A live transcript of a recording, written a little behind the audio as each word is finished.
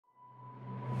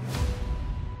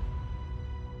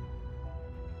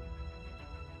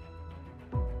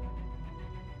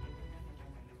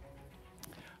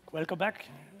Welcome back.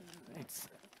 It's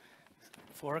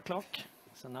 4 o'clock,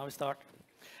 so now we start.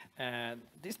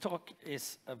 This talk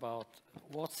is about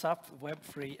WhatsApp,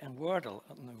 Web3, and Wordle,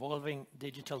 an evolving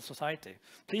digital society.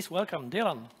 Please welcome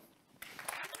Dylan.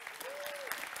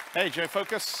 Hey,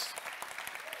 Jfokus.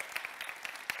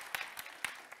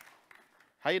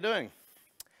 How you doing?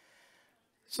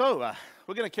 So,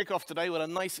 we're going to kick off today with a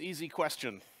nice, easy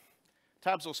question.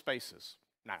 Tabs or spaces?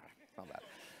 No, not bad.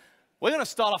 We're going to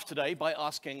start off today by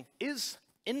asking, is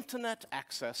internet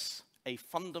access a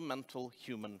fundamental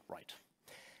human right?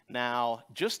 Now,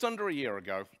 just under a year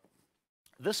ago,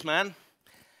 this man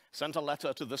sent a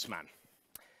letter to this man.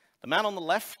 The man on the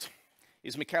left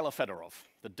is Mikhail Fedorov,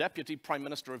 the Deputy Prime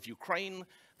Minister of Ukraine,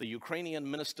 the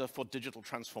Ukrainian Minister for Digital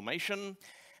Transformation,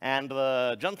 and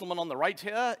the gentleman on the right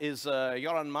here is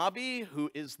Yoran Mabi,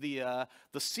 who is the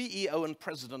CEO and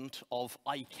President of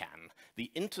ICANN,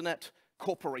 the Internet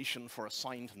Corporation for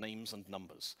Assigned Names and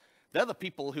Numbers. They're the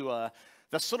people who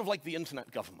they're sort of like the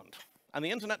internet government. And the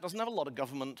internet doesn't have a lot of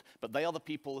government, but they are the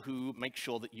people who make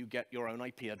sure that you get your own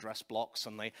IP address blocks,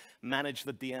 and they manage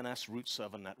the DNS root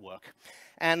server network.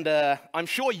 And I'm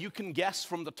sure you can guess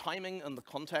from the timing and the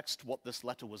context what this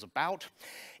letter was about.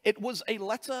 It was a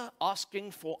letter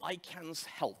asking for ICANN's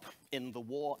help in the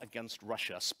war against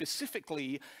Russia,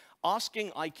 specifically asking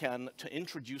ICANN to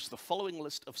introduce the following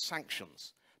list of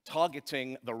sanctions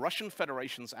targeting the Russian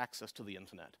Federation's access to the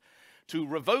internet. To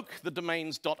revoke the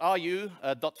domains .ru,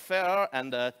 .fr,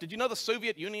 and did you know the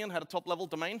Soviet Union had a top-level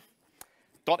domain?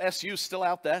 .su still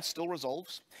out there, still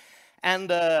resolves.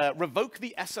 And revoke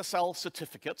the SSL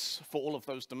certificates for all of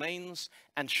those domains,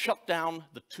 and shut down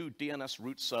the 2 DNS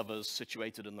root servers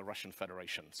situated in the Russian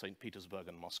Federation, St. Petersburg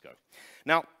and Moscow.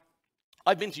 Now,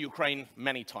 I've been to Ukraine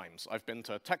many times. I've been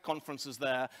to tech conferences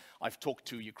there. I've talked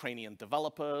to Ukrainian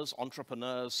developers,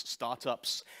 entrepreneurs,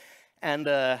 startups. And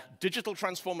digital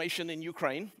transformation in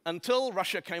Ukraine, until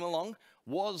Russia came along,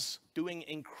 was doing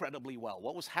incredibly well.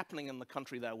 What was happening in the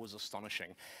country there was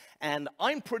astonishing. And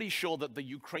I'm pretty sure that the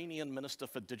Ukrainian Minister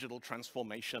for Digital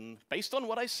Transformation, based on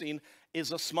what I've seen,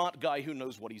 is a smart guy who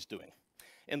knows what he's doing.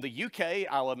 In the UK,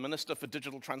 our Minister for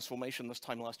Digital Transformation this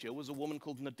time last year was a woman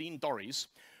called Nadine Dorries,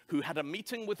 who had a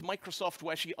meeting with Microsoft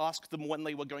where she asked them when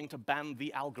they were going to ban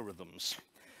the algorithms.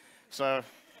 So,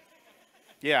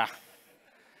 yeah.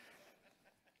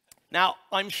 Now,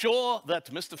 I'm sure that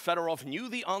Mr. Fedorov knew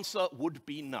the answer would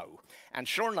be no. And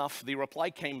sure enough, the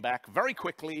reply came back very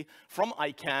quickly from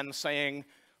ICANN saying,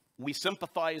 we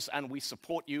sympathize and we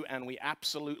support you and we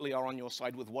absolutely are on your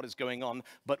side with what is going on,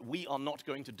 but we are not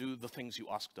going to do the things you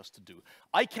asked us to do.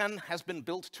 ICANN has been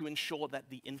built to ensure that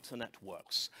the internet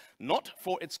works, not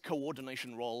for its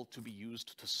coordination role to be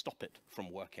used to stop it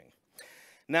from working.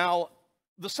 Now,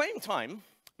 the same time,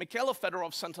 Mikhail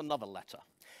Fedorov sent another letter.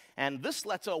 And this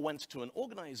letter went to an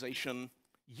organization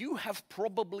you have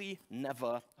probably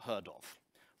never heard of,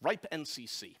 RIPE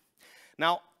NCC.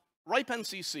 Now, RIPE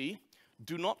NCC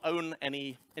do not own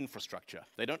any infrastructure.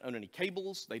 They don't own any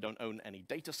cables, they don't own any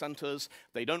data centers,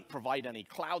 they don't provide any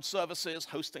cloud services,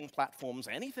 hosting platforms,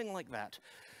 anything like that.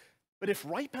 But if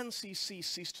RIPE NCC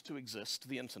ceased to exist,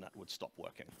 the internet would stop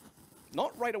working.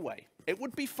 Not right away. It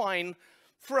would be fine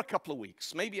for a couple of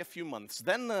weeks, maybe a few months.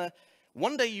 Then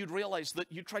one day you'd realize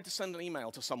that you tried to send an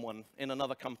email to someone in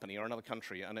another company or another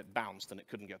country and it bounced and it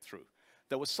couldn't get through.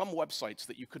 There were some websites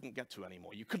that you couldn't get to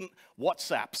anymore. You couldn't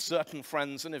WhatsApp certain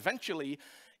friends, and eventually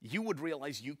you would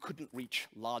realize you couldn't reach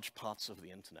large parts of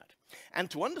the internet. And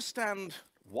to understand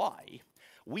why,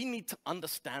 we need to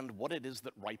understand what it is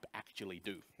that RIPE actually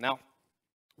do. Now,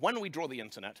 when we draw the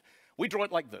internet, we draw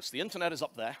it like this. The internet is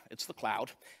up there, it's the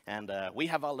cloud, and we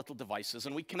have our little devices,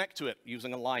 and we connect to it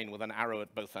using a line with an arrow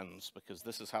at both ends, because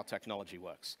this is how technology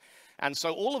works. And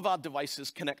so all of our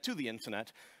devices connect to the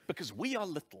internet because we are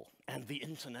little, and the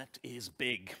internet is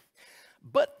big.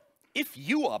 But if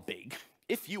you are big,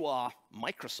 if you are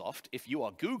Microsoft, if you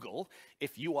are Google,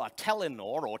 if you are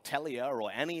Telenor or Telia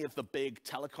or any of the big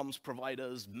telecoms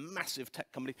providers, massive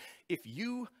tech companies, if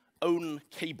you own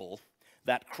cable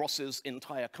that crosses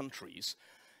entire countries,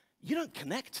 you don't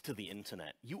connect to the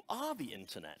internet. You are the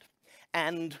internet.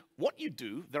 And what you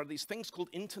do, there are these things called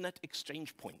Internet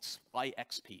Exchange Points,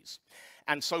 IXPs.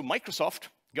 And so Microsoft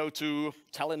go to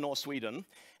Telenor Sweden,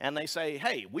 and they say,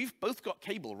 hey, we've both got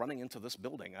cable running into this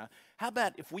building. How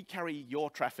about if we carry your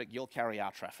traffic, you'll carry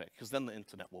our traffic, because then the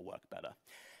internet will work better.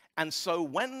 And so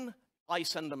when I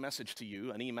send a message to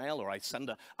you, an email, or I send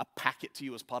a packet to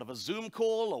you as part of a Zoom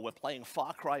call, or we're playing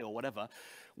Far Cry or whatever,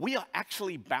 we are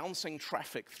actually bouncing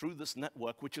traffic through this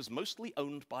network, which is mostly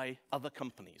owned by other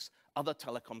companies, other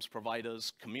telecoms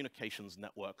providers, communications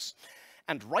networks.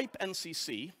 And RIPE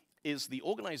NCC is the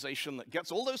organization that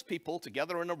gets all those people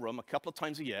together in a room a couple of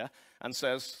times a year and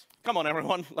says, come on,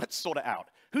 everyone, let's sort it out.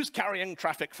 Who's carrying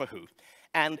traffic for who?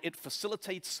 And it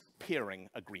facilitates peering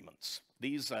agreements.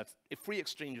 These are free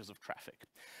exchanges of traffic.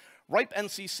 RIPE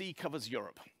NCC covers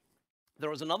Europe.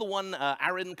 There is another one,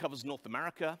 ARIN covers North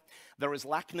America. There is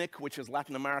LACNIC, which is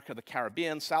Latin America, the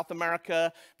Caribbean, South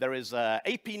America. There is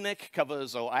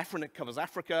APNIC, or AFRINIC covers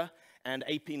Africa, and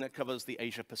APNIC covers the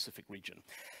Asia-Pacific region.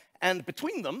 And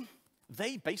between them,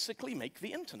 they basically make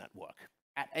the internet work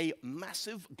at a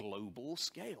massive global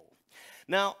scale.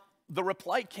 Now, the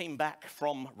reply came back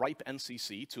from RIPE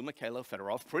NCC to Mikhailo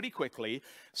Fedorov pretty quickly,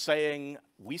 saying,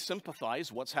 we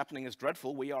sympathize, what's happening is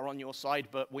dreadful, we are on your side,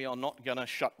 but we are not going to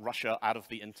shut Russia out of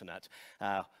the internet.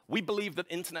 We believe that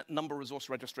internet number resource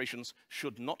registrations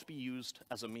should not be used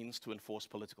as a means to enforce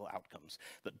political outcomes,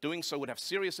 that doing so would have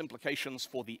serious implications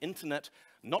for the internet,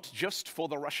 not just for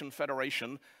the Russian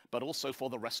Federation, but also for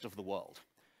the rest of the world.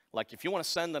 Like, if you want to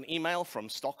send an email from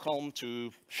Stockholm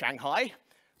to Shanghai,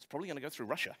 it's probably going to go through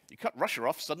Russia. You cut Russia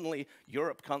off, suddenly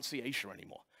Europe can't see Asia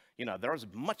anymore. You know, there is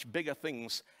much bigger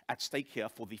things at stake here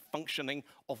for the functioning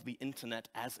of the internet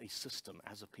as a system,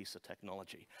 as a piece of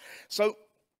technology. So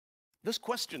this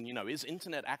question, you know, is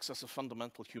internet access a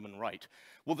fundamental human right?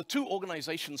 Well, the two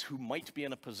organizations who might be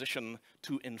in a position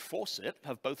to enforce it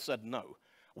have both said no.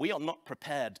 We are not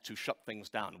prepared to shut things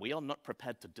down. We are not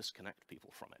prepared to disconnect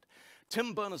people from it.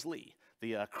 Tim Berners-Lee,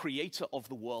 the creator of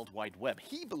the World Wide Web,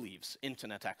 he believes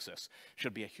internet access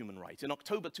should be a human right. In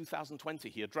October 2020,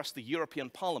 he addressed the European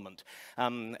Parliament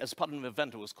as part of an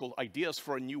event that was called Ideas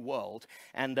for a New World,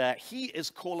 and he is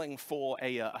calling for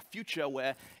a future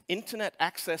where internet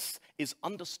access is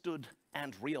understood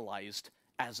and realized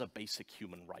as a basic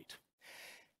human right.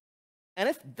 And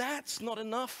if that's not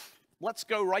enough, let's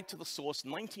go right to the source,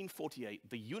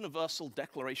 1948, the Universal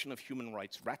Declaration of Human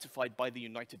Rights, ratified by the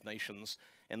United Nations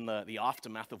in the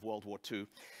aftermath of World War II.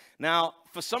 Now,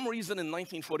 for some reason in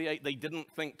 1948, they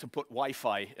didn't think to put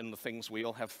Wi-Fi in the things we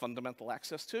all have fundamental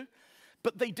access to,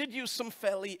 but they did use some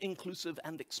fairly inclusive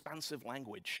and expansive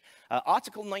language.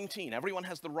 Article 19, everyone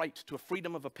has the right to a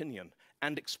freedom of opinion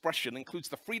and expression, includes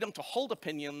the freedom to hold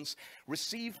opinions,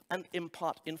 receive and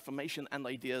impart information and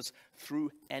ideas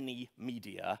through any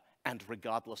media, and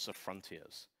regardless of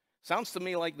frontiers. Sounds to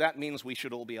me like that means we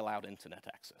should all be allowed internet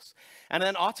access. And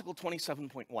then Article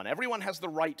 27.1, everyone has the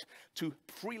right to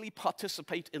freely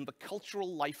participate in the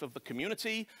cultural life of the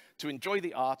community, to enjoy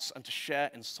the arts, and to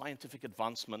share in scientific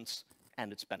advancements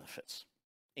and its benefits,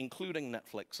 including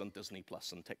Netflix and Disney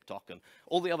Plus and TikTok and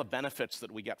all the other benefits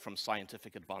that we get from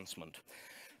scientific advancement.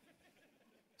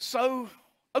 So,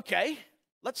 okay,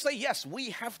 let's say yes, we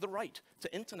have the right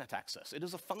to internet access. It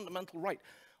is a fundamental right.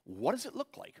 What does it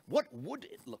look like? What would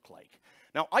it look like?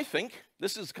 Now, I think,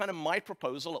 this is kind of my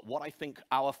proposal at what I think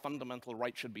our fundamental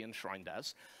right should be enshrined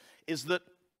as, is that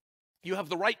you have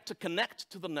the right to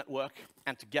connect to the network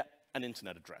and to get an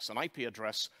internet address, an IP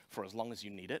address for as long as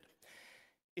you need it.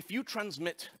 If you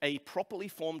transmit a properly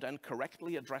formed and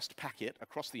correctly addressed packet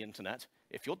across the internet,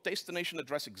 if your destination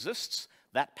address exists,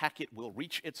 that packet will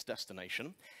reach its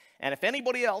destination. And if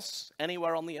anybody else,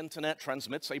 anywhere on the internet,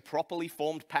 transmits a properly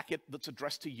formed packet that's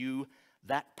addressed to you,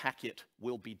 that packet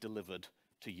will be delivered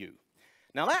to you.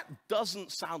 Now, that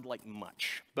doesn't sound like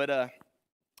much, but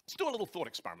let's do a little thought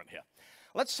experiment here.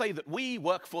 Let's say that we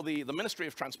work for the Ministry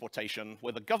of Transportation.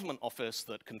 We're the government office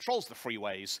that controls the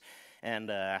freeways,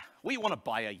 and we want to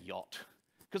buy a yacht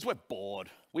because we're bored.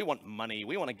 We want money.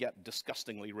 We want to get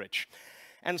disgustingly rich.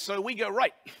 And so we go,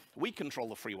 right, we control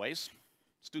the freeways.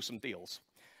 Let's do some deals.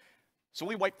 So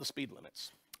we wipe the speed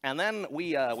limits. And then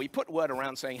we put word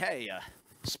around saying, hey,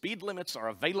 speed limits are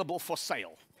available for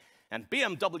sale. And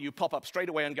BMW pop up straight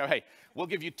away and go, hey, we'll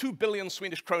give you 2 billion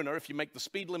Swedish kroner if you make the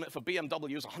speed limit for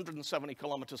BMWs 170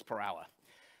 kilometers per hour.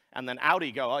 And then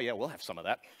Audi go, oh yeah, we'll have some of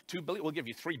that. 2 billion, we'll give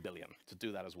you 3 billion to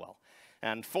do that as well.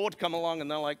 And Ford come along and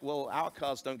they're like, well, our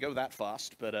cars don't go that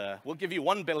fast, but we'll give you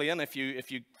 1 billion if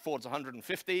you Ford's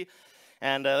 150.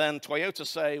 And then Toyota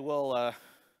say, well,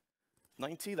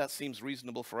 90, that seems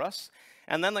reasonable for us.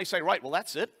 And then they say, right, well,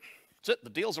 that's it. That's it, the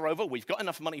deals are over. We've got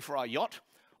enough money for our yacht.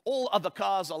 All other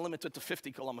cars are limited to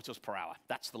 50 kilometers per hour.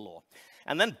 That's the law.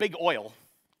 And then big oil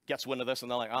gets wind of this, and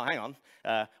they're like, oh, hang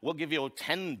on. We'll give you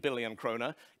 10 billion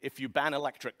kroner if you ban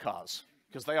electric cars,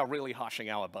 because they are really harshing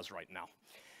our buzz right now.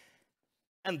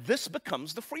 And this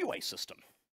becomes the freeway system.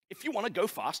 If you want to go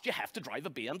fast, you have to drive a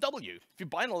BMW. If you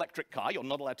buy an electric car, you're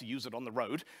not allowed to use it on the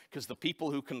road because the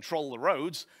people who control the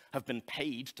roads have been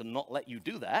paid to not let you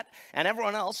do that. And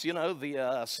everyone else, you know, the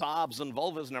Saabs and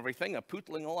Volvos and everything are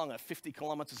pootling along at 50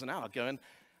 kilometers an hour going,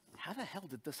 how the hell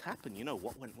did this happen? You know,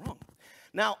 what went wrong?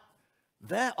 Now,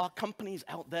 There are companies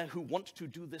out there who want to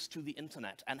do this to the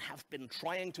internet and have been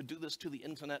trying to do this to the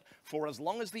internet for as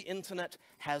long as the internet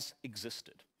has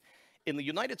existed. In the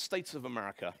United States of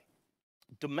America,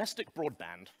 domestic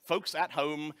broadband, folks at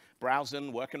home,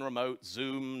 browsing, working remote,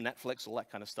 Zoom, Netflix, all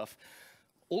that kind of stuff,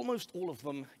 almost all of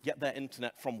them get their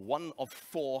internet from one of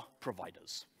 4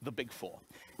 providers, the big 4.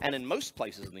 And in most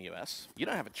places in the US, you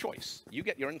don't have a choice. You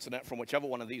get your internet from whichever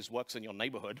one of these works in your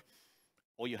neighborhood,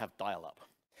 or you have dial-up.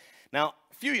 Now,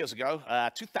 a few years ago,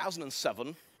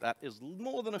 2007, that is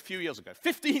more than a few years ago,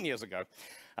 15 years ago,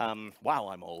 wow,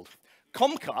 I'm old,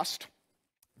 Comcast,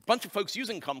 a bunch of folks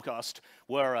using Comcast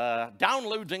were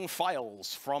downloading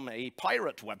files from a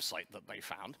pirate website that they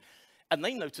found, and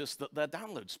they noticed that their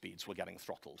download speeds were getting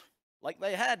throttled. Like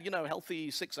they had, healthy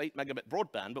 6-8 megabit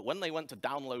broadband, but when they went to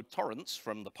download torrents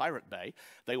from the Pirate Bay,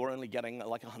 they were only getting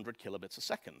like 100 kilobits a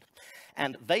second.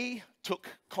 And they took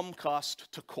Comcast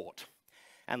to court.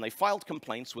 And they filed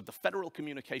complaints with the Federal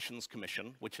Communications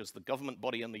Commission, which is the government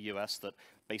body in the US that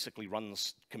basically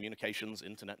runs communications,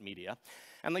 internet media.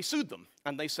 And they sued them.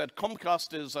 And they said,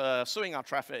 Comcast is suing our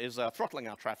traffic, is throttling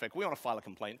our traffic. We want to file a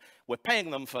complaint. We're paying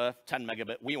them for 10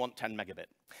 megabit. We want 10 megabit.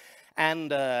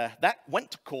 And that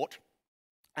went to court,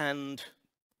 and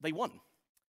they won.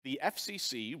 The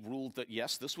FCC ruled that,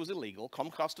 yes, this was illegal.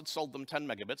 Comcast had sold them 10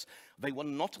 megabits. They were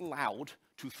not allowed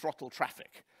to throttle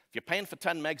traffic. If you're paying for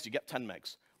 10 megs, you get 10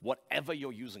 megs, whatever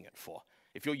you're using it for.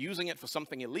 If you're using it for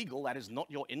something illegal, that is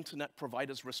not your internet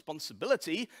provider's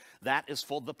responsibility. That is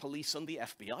for the police and the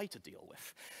FBI to deal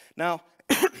with. Now,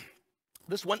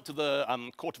 this went to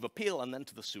the Court of Appeal and then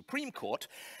to the Supreme Court.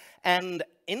 And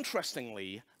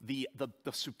interestingly, the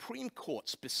Supreme Court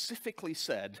specifically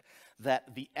said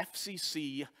that the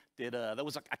FCC there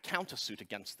was a countersuit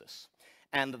against this.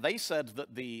 And they said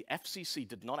that the FCC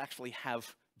did not actually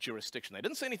have jurisdiction. They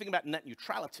didn't say anything about net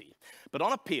neutrality, but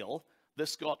on appeal,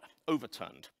 this got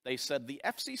overturned. They said the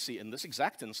FCC, in this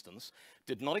exact instance,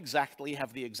 did not exactly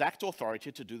have the exact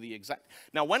authority to do the exact...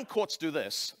 Now, when courts do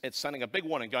this, it's sending a big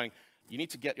warning going, you need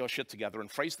to get your shit together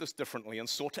and phrase this differently and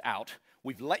sort it out.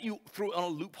 We've let you through on a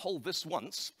loophole this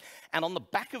once, and on the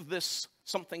back of this,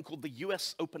 something called the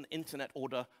US Open Internet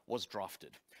Order was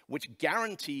drafted, which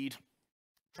guaranteed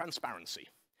transparency.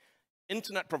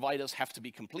 Internet providers have to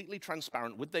be completely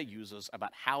transparent with their users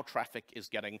about how traffic is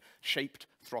getting shaped,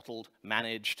 throttled,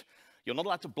 managed. You're not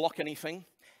allowed to block anything,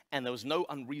 and there was no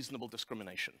unreasonable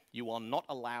discrimination. You are not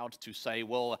allowed to say,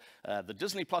 well, the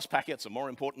Disney Plus packets are more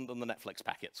important than the Netflix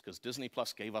packets, because Disney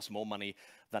Plus gave us more money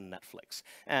than Netflix.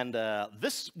 And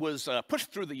this was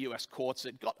pushed through the US courts.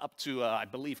 It got up to, I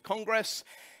believe, Congress,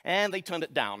 and they turned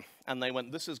it down. And they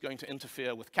went, this is going to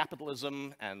interfere with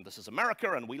capitalism, and this is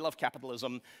America, and we love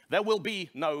capitalism. There will be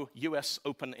no US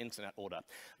Open Internet Order.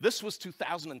 This was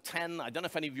 2010. I don't know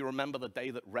if any of you remember the day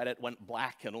that Reddit went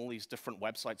black and all these different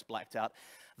websites blacked out.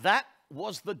 That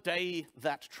was the day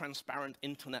that transparent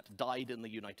internet died in the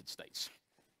United States.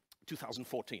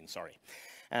 2014, sorry.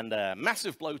 And a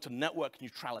massive blow to network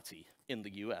neutrality in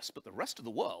the US. But the rest of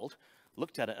the world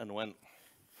looked at it and went,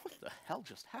 what the hell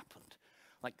just happened?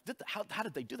 Like, how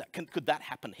did they do that? Could that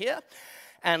happen here?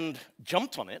 And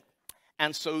jumped on it.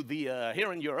 And so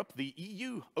here in Europe, the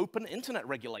EU Open Internet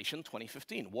Regulation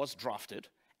 2015 was drafted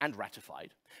and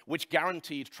ratified, which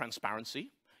guaranteed transparency.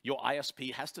 Your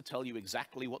ISP has to tell you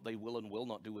exactly what they will and will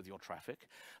not do with your traffic.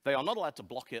 They are not allowed to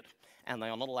block it, and they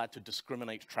are not allowed to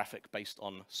discriminate traffic based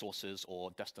on sources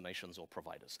or destinations or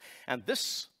providers. And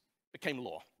this became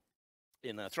law.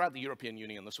 Throughout the European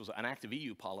Union. This was an act of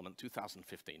EU Parliament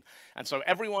 2015. And so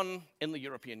everyone in the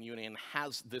European Union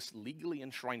has this legally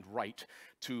enshrined right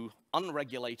to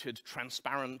unregulated,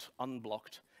 transparent,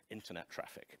 unblocked internet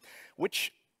traffic,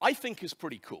 which I think is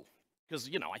pretty cool. Because,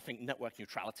 I think network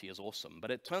neutrality is awesome.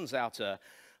 But it turns out that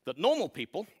normal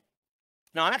people...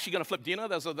 Now, I'm actually going to flip. Do you know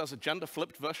there's a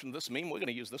gender-flipped version of this meme? We're going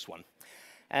to use this one.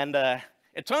 And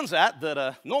it turns out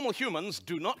that normal humans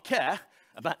do not care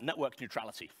about network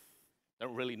neutrality.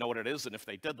 Don't really know what it is, and if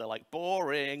they did, they're like,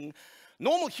 boring.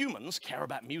 Normal humans care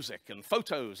about music and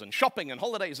photos and shopping and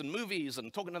holidays and movies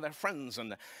and talking to their friends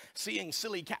and seeing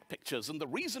silly cat pictures. And the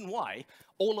reason why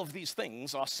all of these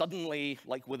things are suddenly,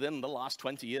 like within the last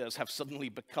 20 years, have suddenly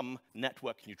become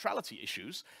network neutrality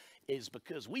issues is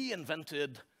because we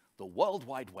invented the World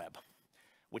Wide Web,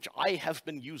 which I have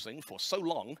been using for so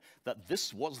long that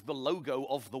this was the logo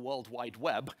of the World Wide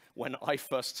Web when I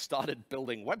first started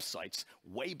building websites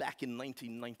way back in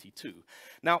 1992.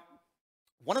 Now,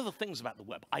 one of the things about the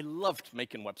web, I loved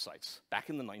making websites back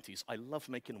in the 90s. I love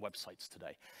making websites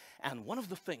today. And one of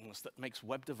the things that makes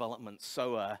web development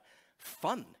so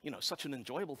fun, such an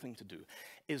enjoyable thing to do,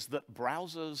 is that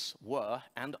browsers were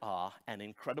and are an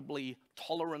incredibly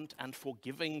tolerant and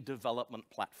forgiving development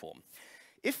platform.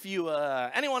 If you,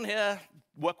 anyone here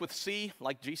work with C,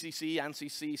 like GCC,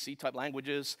 ANSI, C-type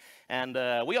languages, and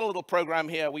we got a little program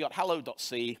here, we got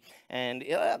hello.c, and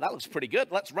yeah, that looks pretty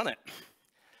good, let's run it.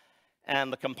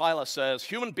 And the compiler says,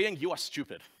 human being, you are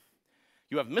stupid.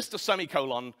 You have missed a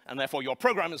semicolon, and therefore your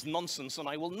program is nonsense, and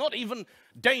I will not even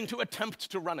deign to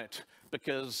attempt to run it,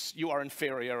 because you are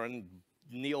inferior and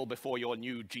kneel before your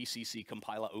new GCC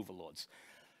compiler overlords.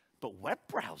 But web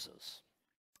browsers,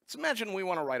 let's imagine we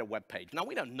want to write a web page. Now,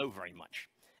 we don't know very much.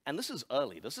 And this is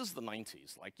early. This is the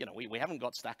 90s. Like, we haven't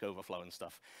got Stack Overflow and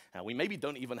stuff. We maybe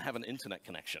don't even have an internet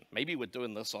connection. Maybe we're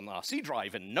doing this on our C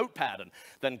drive in Notepad and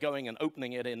then going and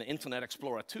opening it in Internet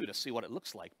Explorer 2 to see what it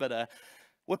looks like. But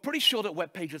we're pretty sure that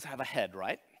web pages have a head,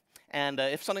 right? And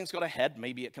if something's got a head,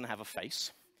 maybe it can have a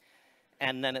face.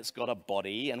 And then it's got a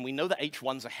body. And we know that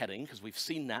H1's a heading, because we've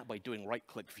seen that by doing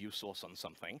right-click view source on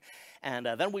something. And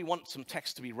then we want some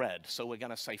text to be read. So we're going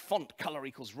to say font color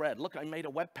equals red. Look, I made a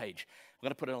web page. We're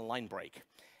going to put in a line break.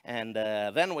 And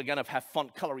then we're going to have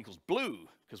font color equals blue,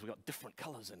 because we've got different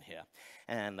colors in here.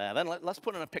 And then let's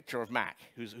put in a picture of Mac,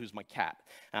 who's my cat.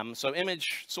 So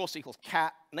image, source equals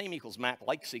cat, name equals Mac,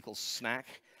 likes equals snack,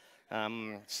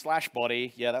 slash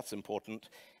body, yeah, that's important.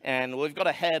 And we've got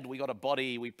a head, we got a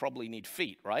body, we probably need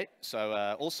feet, right?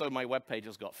 So also my web page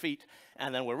has got feet.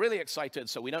 And then we're really excited,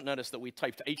 so we don't notice that we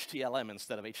typed HTML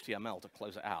instead of HTML to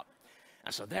close it out.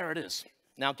 And so there it is.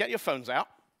 Now get your phones out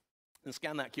and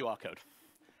scan that QR code.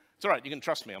 It's all right, you can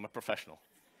trust me, I'm a professional.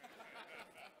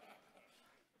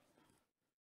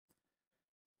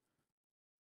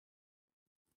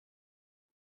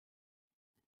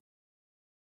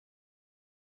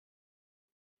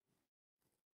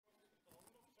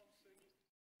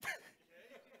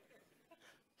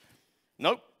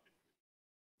 Nope.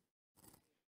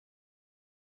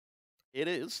 It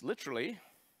is literally,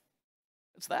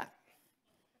 it's that.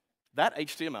 That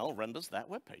HTML renders that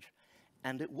web page.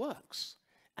 And it works.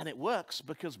 And it works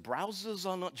because browsers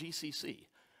are not GCC.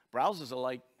 Browsers are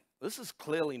like, this is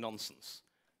clearly nonsense.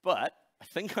 But I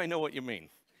think I know what you mean.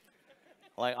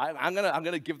 Like, I'm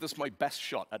gonna give this my best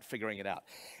shot at figuring it out.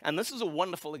 And this is a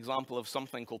wonderful example of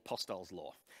something called Postel's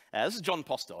law. This is John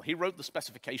Postel. He wrote the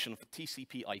specification for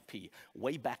TCP/IP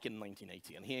way back in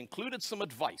 1980, and he included some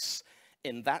advice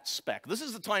in that spec. This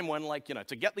is the time when, like,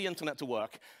 to get the internet to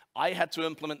work, I had to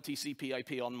implement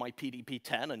TCP/IP on my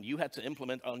PDP-10, and you had to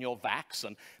implement on your VAX,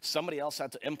 and somebody else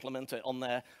had to implement it on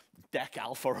their DEC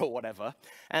Alpha or whatever.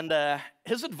 And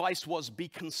his advice was, be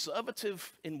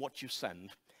conservative in what you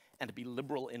send, and be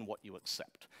liberal in what you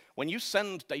accept. When you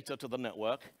send data to the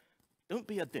network, don't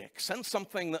be a dick. Send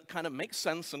something that kind of makes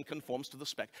sense and conforms to the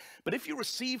spec. But if you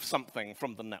receive something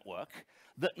from the network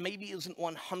that maybe isn't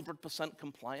 100%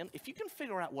 compliant, if you can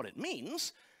figure out what it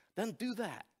means, then do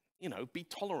that. Be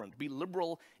tolerant, be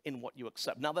liberal in what you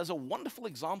accept. Now, there's a wonderful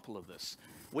example of this,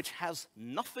 which has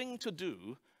nothing to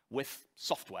do with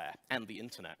software and the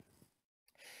internet.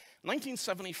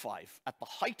 1975, at the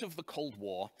height of the Cold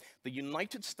War, the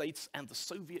United States and the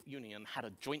Soviet Union had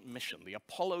a joint mission, the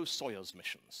Apollo-Soyuz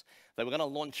missions. They were going to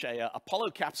launch a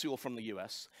Apollo capsule from the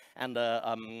US and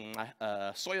a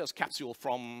Soyuz capsule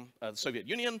from the Soviet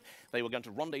Union. They were going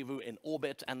to rendezvous in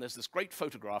orbit, and there's this great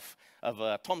photograph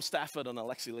of Tom Stafford and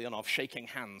Alexei Leonov shaking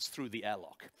hands through the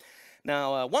airlock.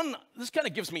 Now, this kind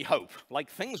of gives me hope. Like,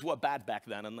 things were bad back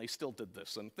then, and they still did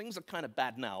this. And things are kind of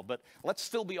bad now, but let's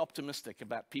still be optimistic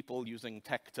about people using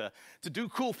tech to do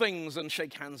cool things and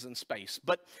shake hands in space.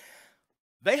 But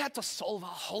they had to solve a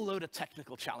whole load of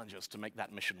technical challenges to make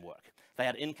that mission work. They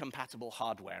had incompatible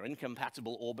hardware,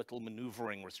 incompatible orbital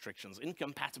maneuvering restrictions,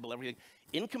 incompatible everything,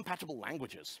 incompatible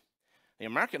languages. The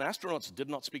American astronauts did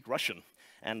not speak Russian,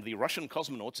 and the Russian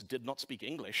cosmonauts did not speak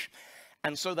English.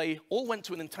 And so they all went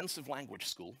to an intensive language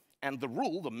school, and the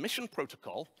rule, the mission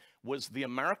protocol, was the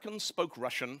Americans spoke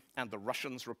Russian and the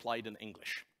Russians replied in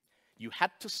English. You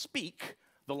had to speak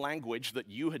the language that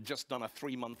you had just done a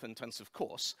 3-month intensive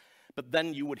course, but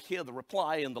then you would hear the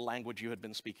reply in the language you had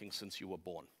been speaking since you were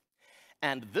born.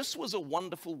 And this was a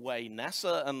wonderful way,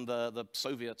 NASA and the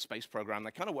Soviet space program, they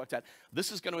kind of worked out,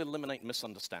 this is going to eliminate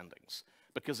misunderstandings,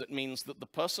 because it means that the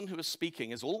person who is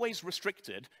speaking is always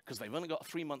restricted, because they've only got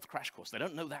a 3-month crash course. They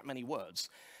don't know that many words.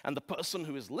 And the person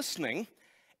who is listening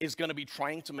is going to be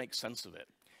trying to make sense of it.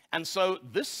 And so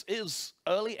this is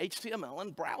early HTML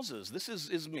and browsers. This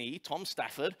is me, Tom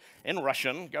Stafford, in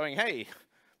Russian, going, hey,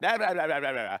 blah, blah, blah, blah,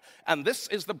 blah, blah. And this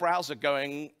is the browser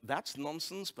going, that's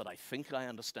nonsense, but I think I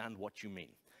understand what you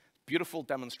mean. Beautiful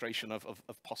demonstration of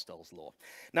Postel's law.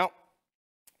 Now,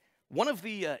 One of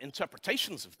the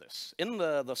interpretations of this, in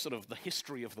the sort of the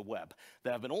history of the web,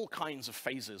 there have been all kinds of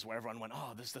phases where everyone went,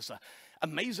 oh, there's this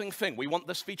amazing thing. We want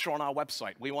this feature on our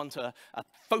website. We want a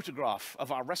photograph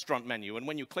of our restaurant menu, and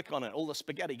when you click on it, all the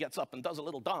spaghetti gets up and does a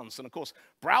little dance. And of course,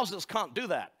 browsers can't do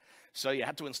that. So you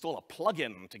had to install a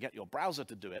plugin to get your browser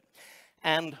to do it.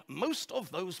 And most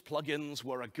of those plugins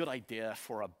were a good idea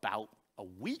for about a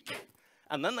week,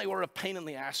 and then they were a pain in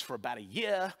the ass for about a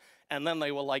year, and then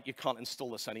they were like, you can't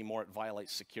install this anymore, it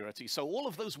violates security. So all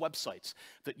of those websites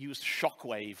that used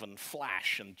Shockwave and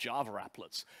Flash and Java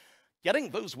applets, getting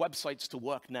those websites to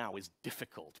work now is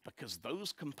difficult because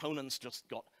those components just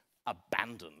got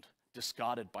abandoned,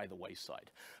 discarded by the wayside.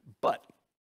 But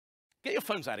get your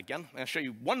phones out again. I'll show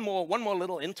you one more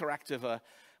little interactive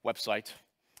website.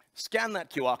 Scan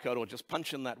that QR code or just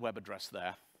punch in that web address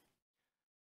there.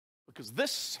 Because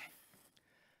this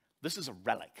is a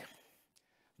relic.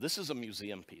 This is a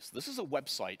museum piece. This is a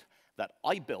website that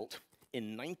I built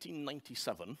in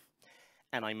 1997,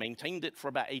 and I maintained it for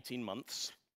about 18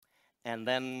 months, and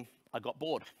then I got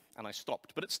bored, and I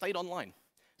stopped. But it stayed online.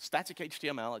 Static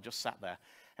HTML, it just sat there.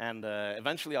 And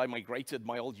eventually I migrated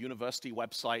my old university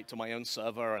website to my own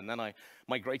server, and then I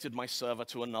migrated my server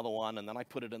to another one, and then I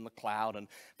put it in the cloud. And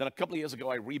then a couple of years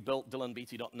ago, I rebuilt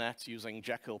dylanbeattie.net using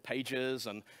Jekyll pages,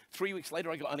 and 3 weeks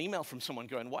later, I got an email from someone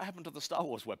going, what happened to the Star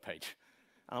Wars webpage?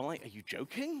 And I'm like, are you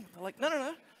joking? They're like,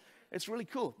 no, it's really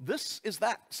cool. This is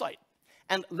that site.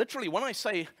 And literally, when I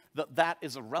say that that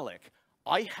is a relic,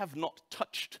 I have not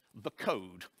touched the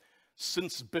code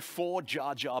since before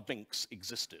Jar Jar Binks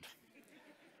existed.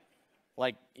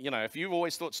 Like, you know, if you've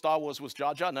always thought Star Wars was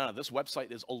Jar Jar, no, this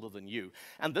website is older than you.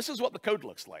 And this is what the code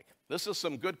looks like. This is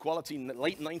some good quality,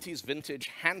 late 90s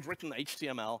vintage, handwritten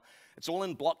HTML. It's all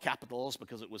in block capitals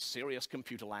because it was serious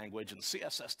computer language, and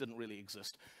CSS didn't really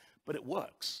exist. But it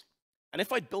works. And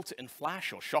if I'd built it in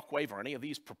Flash or Shockwave or any of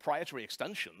these proprietary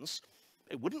extensions,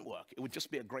 it wouldn't work. It would just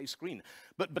be a gray screen.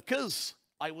 But because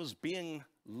I was being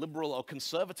liberal or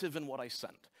conservative in what I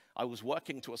sent, I was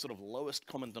working to a sort of lowest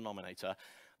common denominator,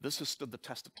 this has stood the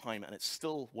test of time, and it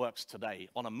still works today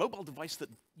on a mobile device that,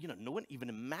 you know, no one even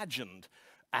imagined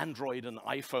Android and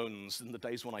iPhones in the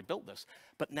days when I built this.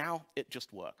 But now it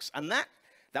just works. And that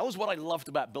was what I loved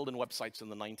about building websites in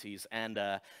the 90s. And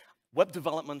web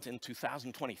development in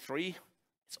 2023,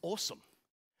 it's awesome.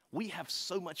 We have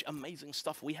so much amazing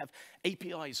stuff. We have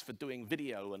APIs for doing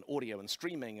video and audio and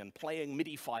streaming and playing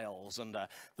MIDI files. And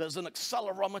there's an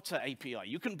accelerometer API.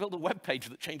 You can build a web page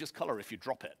that changes color if you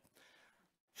drop it.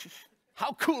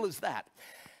 How cool is that?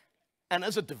 And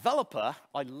as a developer,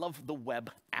 I love the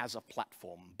web as a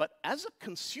platform. But as a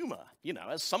consumer, you know,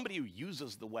 as somebody who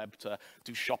uses the web to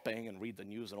do shopping and read the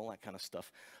news and all that kind of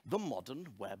stuff, the modern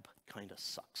web kind of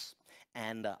sucks.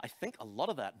 And I think a lot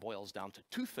of that boils down to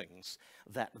two things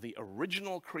that the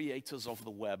original creators of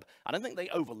the web, I don't think they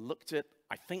overlooked it.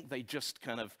 I think they just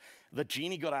kind of, the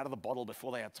genie got out of the bottle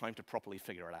before they had time to properly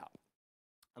figure it out.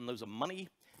 And those are money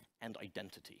and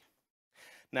identity.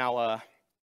 Now,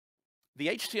 the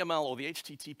HTML or the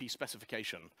HTTP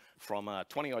specification from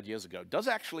 20-odd years ago does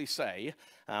actually say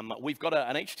we've got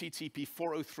an HTTP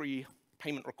 403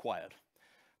 payment required.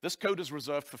 This code is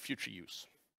reserved for future use.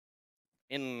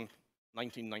 In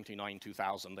 1999,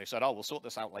 2000, they said, oh, we'll sort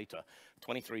this out later.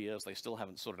 23 years, they still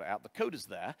haven't sorted it out. The code is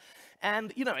there.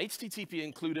 And, you know, HTTP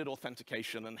included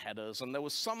authentication and headers, and there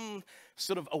was some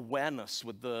sort of awareness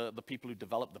with the people who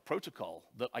developed the protocol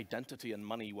that identity and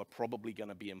money were probably going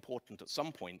to be important at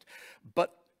some point.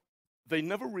 But they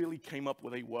never really came up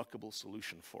with a workable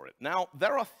solution for it. Now,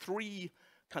 there are three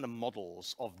kind of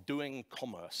models of doing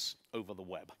commerce over the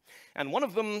web. And one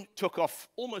of them took off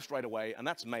almost right away, and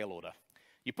that's mail order.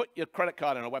 You put your credit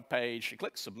card on a web page, you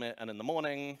click submit, and in the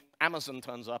morning, Amazon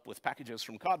turns up with packages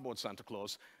from Cardboard Santa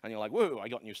Claus, and you're like, whoa, I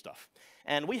got new stuff.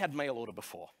 And we had mail order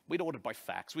before. We'd ordered by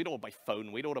fax, we'd ordered by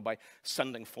phone, we'd ordered by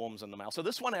sending forms in the mail. So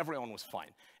this one, everyone was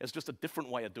fine. It's just a different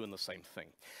way of doing the same thing.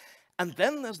 And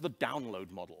then there's the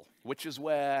download model, which is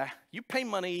where you pay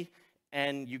money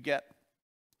and you get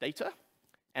data,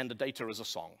 and the data is a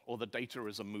song, or the data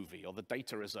is a movie, or the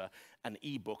data is an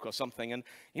ebook or something. And,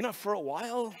 you know, for a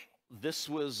while,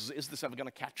 is this ever going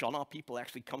to catch on? Are people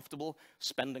actually comfortable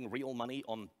spending real money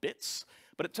on bits?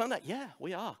 But it turned out, yeah,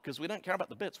 we are, because we don't care about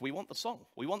the bits. We want the song.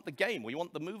 We want the game. We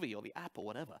want the movie or the app or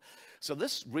whatever. So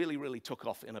this really, really took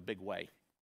off in a big way.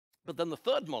 But then the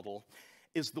third model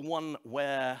is the one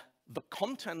where the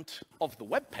content of the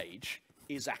web page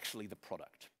is actually the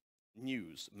product.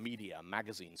 News, media,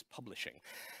 magazines, publishing.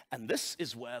 And this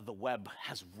is where the web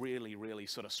has really, really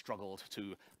sort of struggled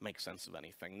to make sense of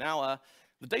anything. Now,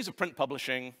 the days of print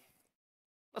publishing,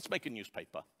 let's make a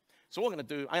newspaper. So what we're going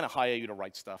to do, I'm going to hire you to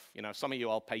write stuff. You know, some of you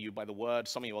I'll pay you by the word.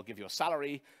 Some of you I'll give you a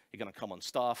salary. You're going to come on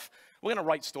staff. We're going to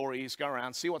write stories, go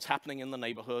around, see what's happening in the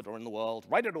neighborhood or in the world,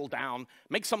 write it all down,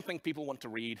 make something people want to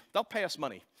read. They'll pay us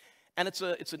money. And it's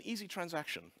an easy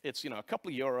transaction. It's, you know, a couple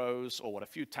of euros or what, a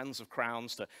few tens of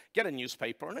crowns to get a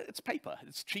newspaper. And it's paper.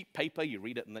 It's cheap paper. You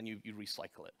read it and then you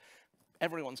recycle it.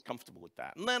 Everyone's comfortable with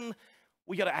that. And then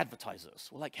we got to advertisers.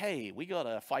 We're like, hey, we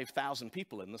got 5,000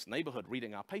 people in this neighborhood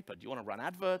reading our paper. Do you want to run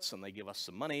adverts? And they give us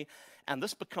some money. And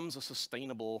this becomes a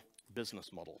sustainable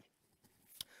business model.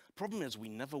 Problem is, we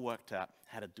never worked out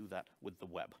how to do that with the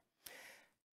web.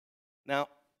 Now,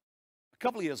 a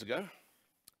couple of years ago,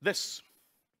 this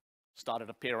started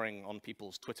appearing on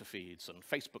people's Twitter feeds and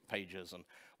Facebook pages and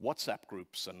WhatsApp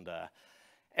groups. And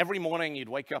every morning you'd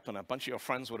wake up and a bunch of your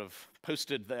friends would have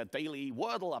posted their daily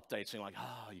Wordle updates. And you're like,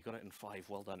 oh, you got it in 5,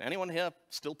 well done. Anyone here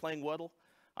still playing Wordle?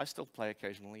 I still play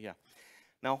occasionally, yeah.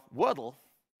 Now, Wordle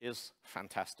is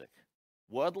fantastic.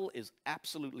 Wordle is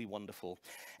absolutely wonderful.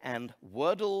 And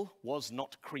Wordle was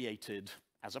not created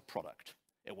as a product.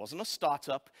 It wasn't a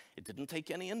startup. It didn't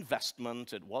take any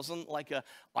investment. It wasn't like a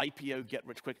IPO get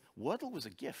rich quick. Wordle was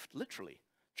a gift, literally.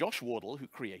 Josh Wardle, who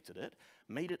created it,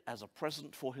 made it as a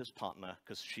present for his partner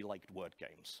because she liked word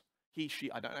games. He,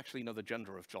 she, I don't actually know the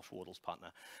gender of Josh Wardle's partner.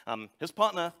 His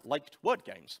partner liked word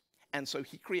games. And so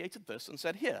he created this and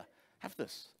said, here, have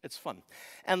this. It's fun.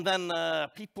 And then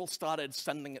people started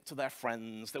sending it to their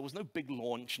friends. There was no big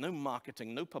launch, no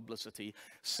marketing, no publicity.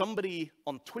 Somebody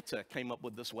on Twitter came up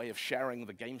with this way of sharing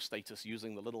the game status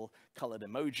using the little colored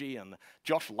emoji. And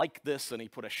Josh liked this, and he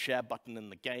put a share button in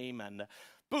the game. And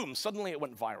boom, suddenly it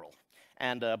went viral.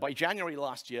 And by January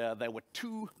last year, there were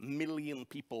 2 million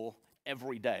people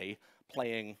every day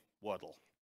playing Wordle.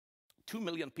 2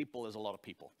 million people is a lot of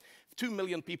people. If 2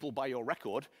 million people buy your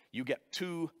record, you get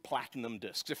 2 platinum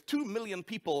discs. If 2 million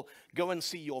people go and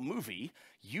see your movie,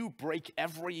 you break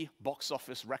every box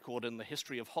office record in the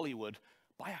history of Hollywood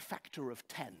by a factor of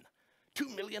 10. 2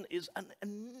 million is an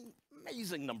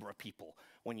amazing number of people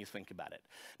when you think about it.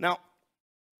 Now,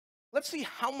 let's see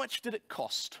how much did it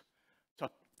cost to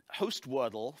host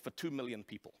Wordle for 2 million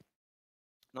people.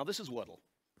 Now, this is Wordle,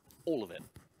 all of it.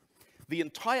 The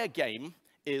entire game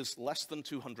is less than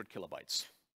 200 kilobytes.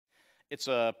 It's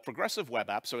a progressive web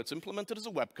app, so it's implemented as a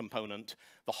web component.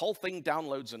 The whole thing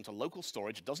downloads into local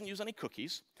storage. It doesn't use any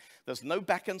cookies. There's no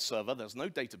backend server. There's no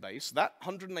database. That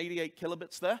 188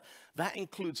 kilobits there, that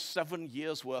includes 7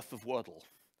 years' worth of Wordle.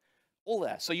 All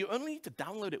there. So you only need to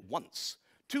download it once.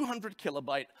 200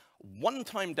 kilobyte,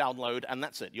 one-time download, and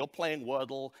that's it. You're playing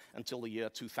Wordle until the year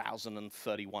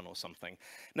 2031 or something.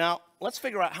 Now, let's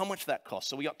figure out how much that costs.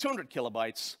 So we got 200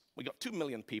 kilobytes. We got 2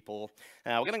 million people.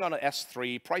 We're going to go on to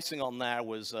S3. Pricing on there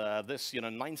was this,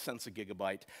 9 cents a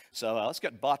gigabyte. So let's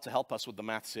get Bart to help us with the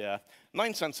maths here.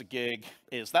 9 cents a gig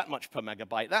is that much per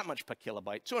megabyte, that much per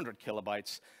kilobyte, 200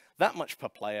 kilobytes, that much per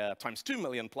player, times 2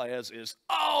 million players is,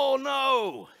 oh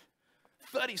no,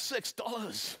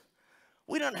 $36.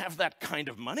 We don't have that kind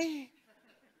of money.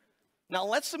 Now,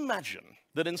 let's imagine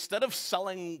that instead of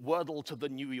selling Wordle to the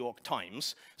New York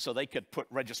Times so they could put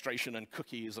registration and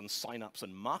cookies and signups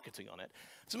and marketing on it,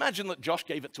 let's imagine that Josh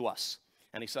gave it to us.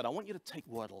 And he said, I want you to take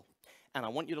Wordle, and I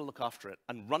want you to look after it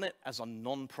and run it as a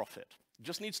non-profit. It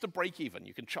just needs to break even.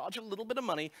 You can charge a little bit of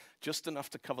money, just enough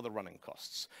to cover the running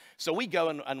costs. So we go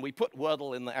and we put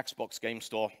Wordle in the Xbox game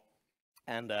store,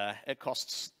 and it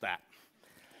costs that.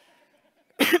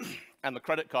 And the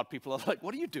credit card people are like,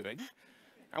 what are you doing?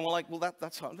 And we're like, well,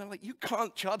 that's hard. And they're like, you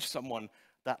can't charge someone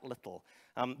that little.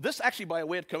 This actually, by a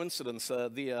weird coincidence,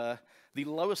 the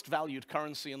lowest valued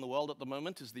currency in the world at the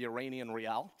moment is the Iranian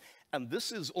rial. And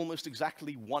this is almost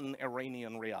exactly 1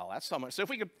 Iranian rial. That's how much. So if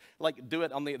we could do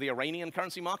it on the Iranian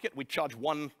currency market, we'd charge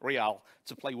 1 rial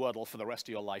to play Wordle for the rest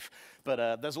of your life.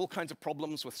 But there's all kinds of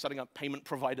problems with setting up payment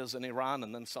providers in Iran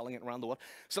and then selling it around the world.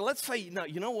 So let's say,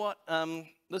 you know what?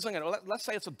 Let's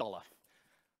say it's $1.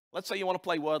 Let's say you want to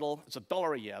play Wordle. It's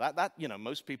 $1 a year.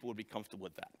 Most people would be comfortable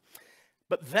with that.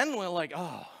 But then we're like,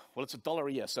 oh, well, it's $1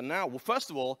 a year. So now, well, first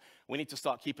of all, we need to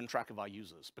start keeping track of our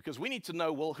users because we need to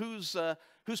know, well, who's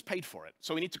paid for it.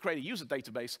 So we need to create a user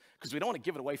database because we don't want to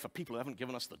give it away for people who haven't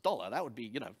given us the dollar. That would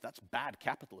be, that's bad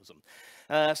capitalism.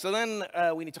 So then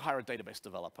we need to hire a database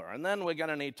developer. And then we're going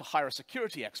to need to hire a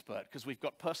security expert because we've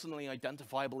got personally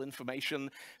identifiable information.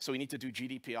 So we need to do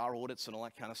GDPR audits and all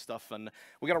that kind of stuff. And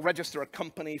we got to register a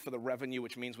company for the revenue,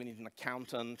 which means we need an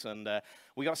accountant. And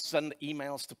we got to send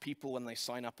emails to people when they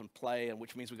sign up and play, and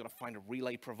which means we got to find a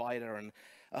relay provider. And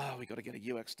we got to get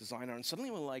a UX designer. And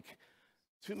suddenly we're like,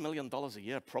 $2 million a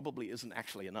year probably isn't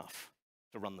actually enough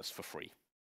to run this for free,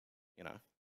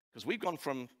 because we've gone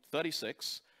from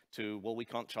 36 to, well, we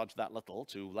can't charge that little,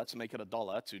 to let's make it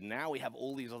 $1, to now we have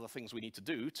all these other things we need to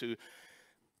do, to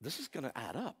this is going to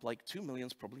add up. Like 2 million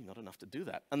is probably not enough to do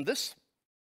that. And this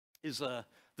is the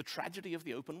tragedy of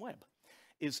the open web,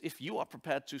 is if you are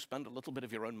prepared to spend a little bit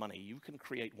of your own money, you can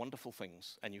create wonderful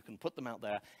things, and you can put them out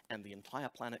there, and the entire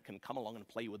planet can come along and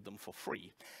play with them for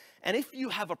free. And if you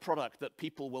have a product that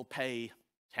people will pay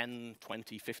 $10,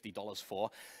 $20, $50 for,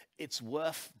 it's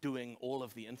worth doing all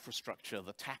of the infrastructure,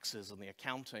 the taxes, and the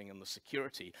accounting, and the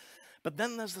security. But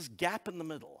then there's this gap in the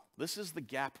middle. This is the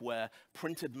gap where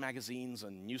printed magazines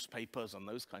and newspapers and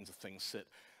those kinds of things sit,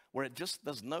 where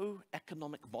there's no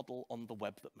economic model on the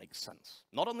web that makes sense,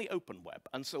 not on the open web.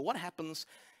 And so what happens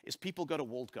is people go to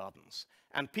walled gardens,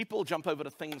 and people jump over to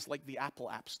things like the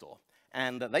Apple App Store,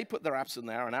 and they put their apps in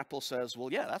there, and Apple says,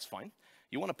 well, yeah, that's fine.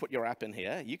 You want to put your app in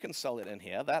here, you can sell it in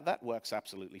here, that works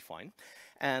absolutely fine.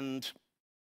 And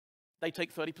they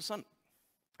take 30%. And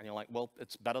you're like, well,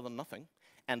 it's better than nothing.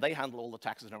 And they handle all the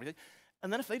taxes and everything.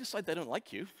 And then if they decide they don't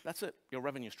like you, that's it. Your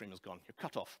revenue stream is gone. You're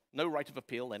cut off. No right of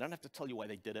appeal. They don't have to tell you why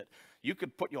they did it. You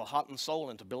could put your heart and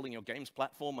soul into building your games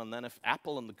platform, and then if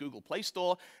Apple and the Google Play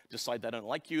Store decide they don't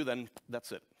like you, then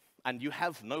that's it. And you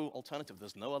have no alternative.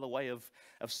 There's no other way of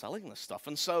selling this stuff.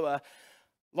 And so a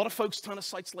lot of folks turn to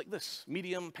sites like this: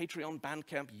 Medium, Patreon,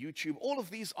 Bandcamp, YouTube. All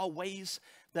of these are ways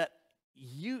that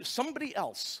somebody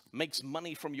else makes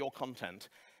money from your content,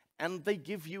 and they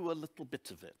give you a little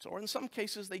bit of it. Or in some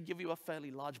cases, they give you a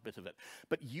fairly large bit of it.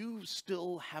 But you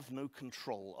still have no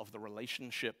control of the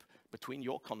relationship between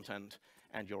your content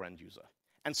and your end user.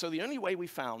 And so the only way we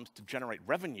found to generate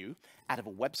revenue out of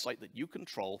a website that you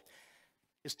control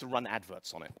is to run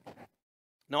adverts on it.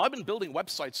 Now, I've been building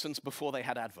websites since before they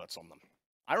had adverts on them.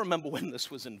 I remember when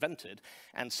this was invented,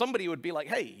 and somebody would be like,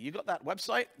 hey, you got that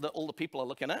website that all the people are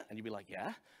looking at? And you'd be like,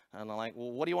 yeah. And they're like,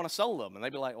 well, what do you want to sell them? And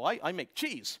they'd be like, well, I make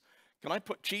cheese. Can I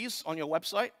put cheese on your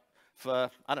website for,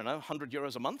 I don't know, 100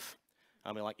 euros a month?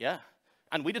 I'd be like, yeah.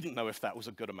 And we didn't know if that was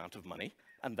a good amount of money,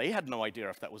 and they had no idea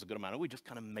if that was a good amount. We just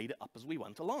kind of made it up as we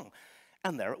went along.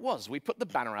 And there it was. We put the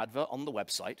banner advert on the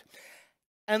website,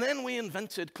 and then we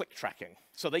invented click tracking,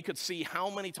 so they could see how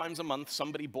many times a month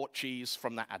somebody bought cheese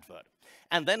from that advert.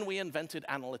 And then we invented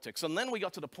analytics, and then we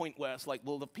got to the point where it's like,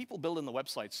 well, the people building the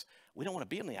websites, we don't want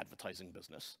to be in the advertising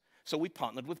business. So we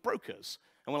partnered with brokers.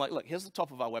 And we're like, look, here's the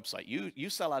top of our website. You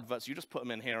sell adverts, you just put them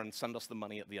in here and send us the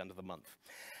money at the end of the month.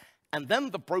 And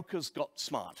then the brokers got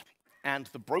smart, and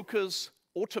the brokers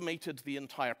automated the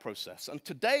entire process. And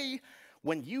today,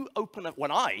 when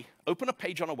I open a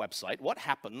page on a website, what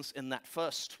happens in that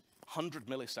first 100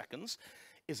 milliseconds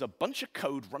is a bunch of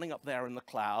code running up there in the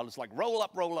cloud. It's like, roll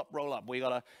up, roll up, roll up. We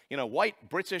got a white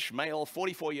British male,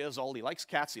 44 years old. He likes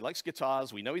cats, he likes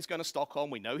guitars. We know he's going to Stockholm.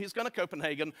 We know he's going to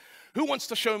Copenhagen. Who wants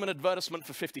to show him an advertisement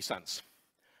for 50 cents,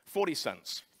 40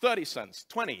 cents, 30 cents,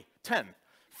 20, 10,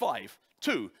 5,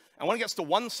 2. And when it gets to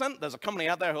 1 cent, there's a company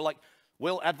out there who are like,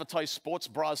 we'll advertise sports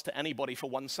bras to anybody for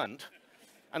 1 cent.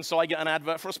 And so I get an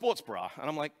advert for a sports bra. And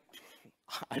I'm like,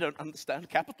 I don't understand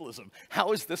capitalism.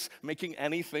 How is this making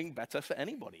anything better for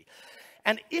anybody?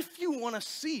 And if you want to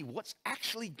see what's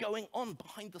actually going on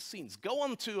behind the scenes, go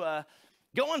onto a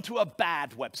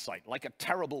bad website, like a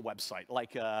terrible website,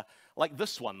 like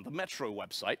this one, the Metro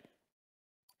website.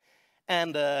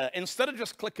 And instead of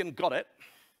just clicking got it,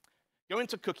 go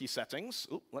into cookie settings.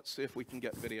 Ooh, let's see if we can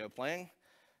get video playing.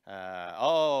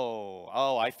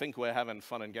 I think we're having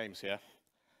fun and games here.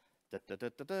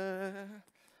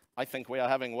 I think we are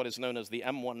having what is known as the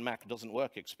M1 Mac doesn't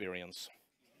work experience.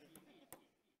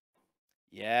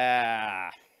 Yeah,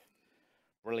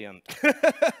 brilliant.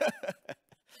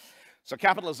 So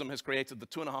capitalism has created the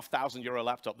 €2,500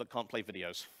 laptop that can't play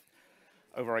videos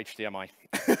over HDMI.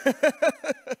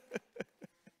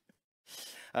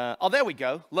 There we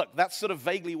go. Look, that's sort of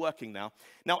vaguely working now.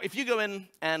 Now, if you go in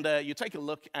and you take a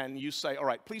look and you say, all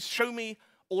right, please show me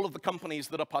all of the companies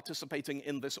that are participating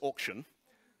in this auction.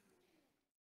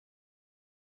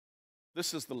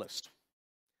 This is the list.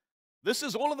 This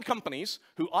is all of the companies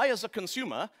who I, as a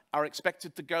consumer, are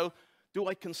expected to go, do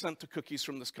I consent to cookies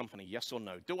from this company? Yes or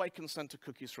no. Do I consent to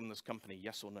cookies from this company?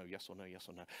 Yes or no, yes or no, yes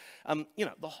or no.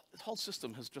 The whole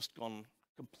system has just gone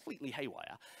completely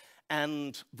haywire.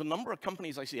 And the number of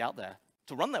companies I see out there,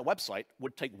 to run their website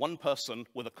would take one person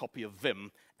with a copy of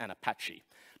Vim and Apache.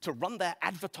 To run their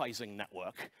advertising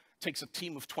network takes a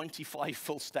team of 25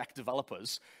 full-stack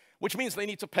developers, which means they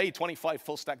need to pay 25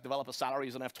 full-stack developer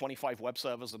salaries and have 25 web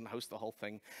servers and host the whole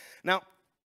thing. Now,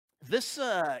 this,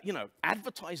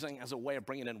 advertising as a way of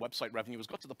bringing in website revenue has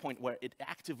got to the point where it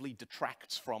actively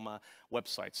detracts from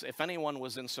websites. If anyone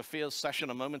was in Sophia's session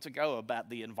a moment ago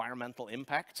about the environmental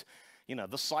impact, You know,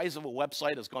 the size of a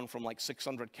website has gone from like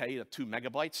 600K to 2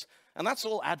 megabytes, and that's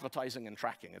all advertising and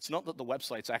tracking. It's not that the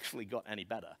website's actually got any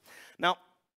better. Now,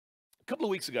 a couple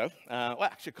of weeks ago, well,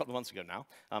 actually a couple of months ago now,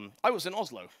 I was in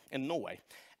Oslo, in Norway,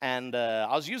 and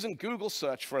I was using Google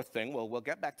search for a thing. Well, we'll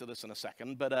get back to this in a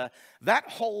second, but that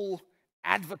whole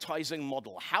advertising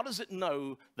model, how does it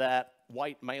know that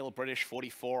white, male, British,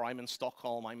 44, I'm in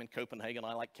Stockholm, I'm in Copenhagen,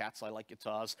 I like cats, I like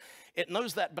guitars? It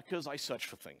knows that because I search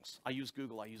for things. I use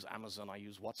Google, I use Amazon, I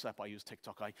use WhatsApp, I use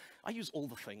TikTok, I use all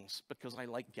the things because I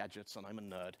like gadgets and I'm a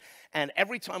nerd. And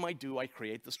every time I do, I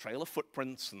create this trail of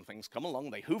footprints and things come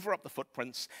along, they hoover up the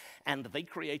footprints, and they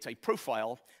create a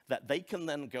profile that they can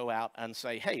then go out and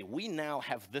say, hey, we now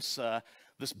have this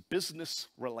business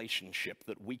relationship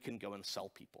that we can go and sell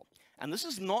people. And this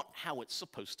is not how it's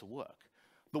supposed to work.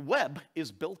 The web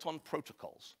is built on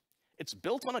protocols. It's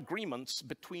built on agreements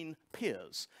between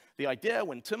peers. The idea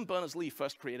when Tim Berners-Lee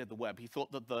first created the web, he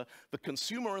thought that the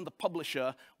consumer and the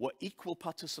publisher were equal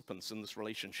participants in this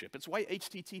relationship. It's why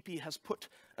HTTP has put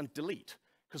and delete,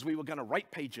 because we were going to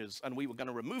write pages and we were going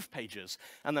to remove pages.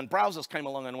 And then browsers came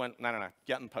along and went, no,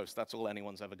 get and post. That's all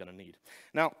anyone's ever going to need.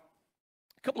 Now,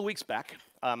 a couple of weeks back,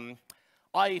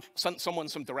 I sent someone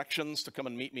some directions to come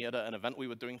and meet me at an event we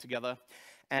were doing together,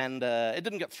 and it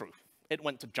didn't get through. It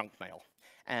went to junk mail,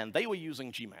 and they were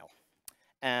using Gmail.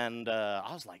 And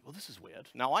I was like, well, this is weird.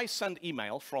 Now, I send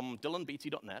email from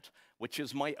dylanbeattie.net, which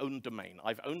is my own domain.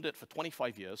 I've owned it for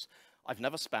 25 years. I've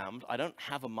never spammed. I don't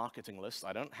have a marketing list.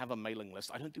 I don't have a mailing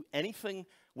list. I don't do anything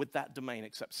with that domain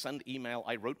except send email.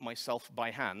 I wrote myself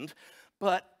by hand,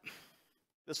 but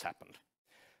this happened.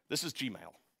 This is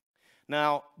Gmail.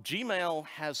 Now, Gmail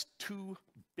has 2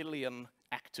 billion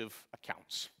active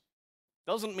accounts.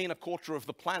 Doesn't mean a quarter of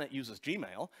the planet uses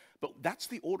Gmail, but that's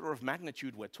the order of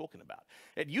magnitude we're talking about.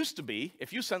 It used to be,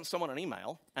 if you sent someone an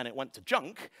email and it went to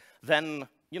junk, then,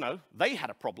 you know, they had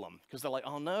a problem, because they're like,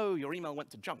 oh no, your email went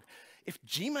to junk. If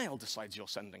Gmail decides you're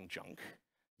sending junk,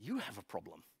 you have a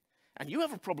problem. And you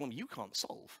have a problem you can't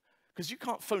solve. Because you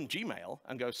can't phone Gmail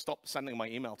and go, stop sending my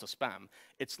email to spam.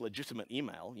 It's legitimate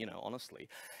email, you know, honestly.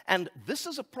 And this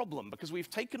is a problem because we've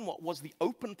taken what was the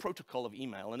open protocol of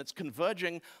email and it's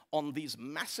converging on these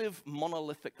massive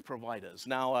monolithic providers.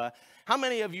 Now, how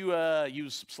many of you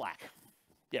use Slack?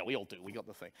 Yeah, we all do. We got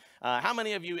the thing. How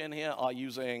many of you in here are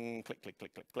using click, click,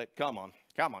 click, click, click? Come on,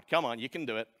 come on, come on. You can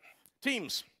do it.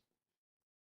 Teams.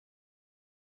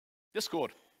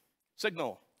 Discord.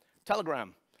 Signal.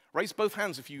 Telegram. Raise both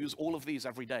hands if you use all of these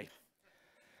every day.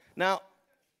 Now,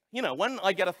 you know, when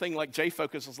I get a thing like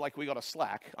Jfokus is like we got a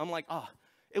Slack, I'm like,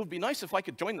 it would be nice if I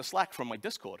could join the Slack from my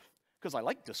Discord, because I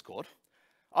like Discord.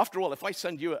 After all, if I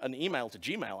send you an email to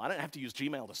Gmail, I don't have to use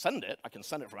Gmail to send it. I can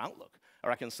send it from Outlook,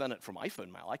 or I can send it from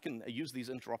iPhone Mail. I can use these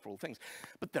interoperable things.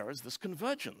 But there is this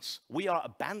convergence. We are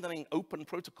abandoning open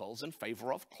protocols in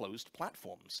favor of closed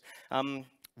platforms.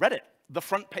 Reddit, the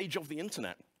front page of the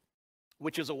internet,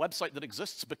 which is a website that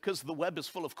exists because the web is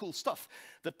full of cool stuff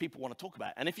that people want to talk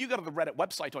about. And if you go to the Reddit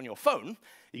website on your phone,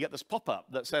 you get this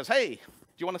pop-up that says, hey, do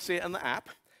you want to see it in the app?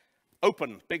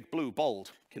 Open, big, blue,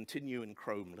 bold, continue in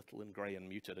Chrome, little and gray and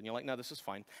muted. And you're like, no, this is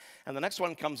fine. And the next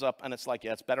one comes up and it's like,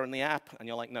 yeah, it's better in the app. And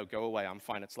you're like, no, go away, I'm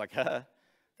fine. It's like,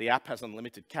 the app has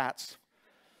unlimited cats.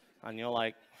 And you're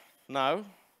like, no.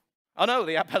 Oh no,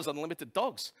 the app has unlimited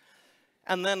dogs.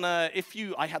 And then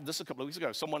I had this a couple of weeks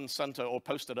ago. Someone sent or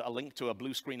posted a link to a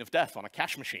blue screen of death on a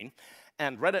cash machine.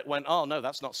 And Reddit went, oh, no,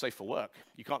 that's not safe for work.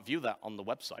 You can't view that on the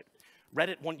website.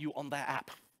 Reddit want you on their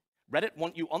app. Reddit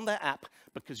want you on their app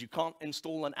because you can't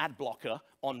install an ad blocker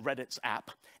on Reddit's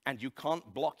app, and you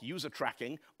can't block user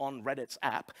tracking on Reddit's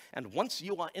app. And once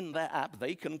you are in their app,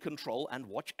 they can control and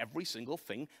watch every single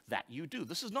thing that you do.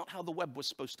 This is not how the web was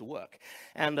supposed to work.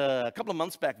 And a couple of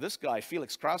months back, this guy,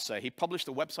 Felix Krause, he published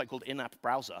a website called In-App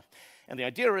Browser. And the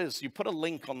idea is you put a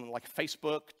link on like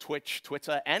Facebook, Twitch,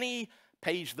 Twitter, any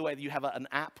page the way that you have an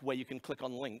app where you can click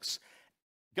on links,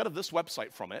 go to this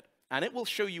website from it, and it will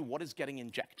show you what is getting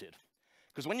injected.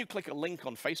 Because when you click a link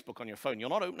on Facebook on your phone, you're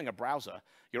not opening a browser,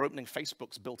 you're opening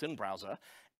Facebook's built-in browser,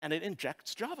 and it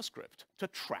injects JavaScript to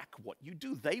track what you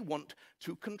do. They want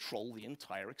to control the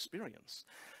entire experience.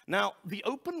 Now, the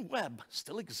open web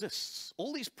still exists.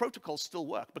 All these protocols still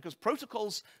work, because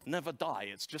protocols never die.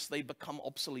 It's just they become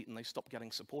obsolete and they stop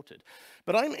getting supported.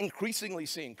 But I'm increasingly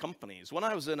seeing companies. When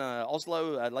I was in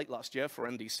Oslo late last year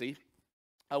for NDC,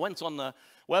 I went on the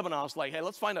web and I was like, hey,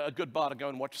 let's find a good bar to go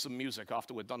and watch some music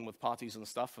after we're done with parties and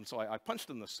stuff. And so I punched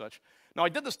in this search. Now, I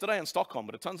did this today in Stockholm,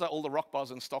 but it turns out all the rock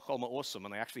bars in Stockholm are awesome,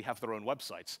 and they actually have their own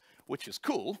websites, which is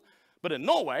cool. But in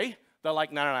Norway, they're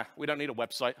like, no, we don't need a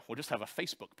website. We'll just have a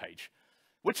Facebook page,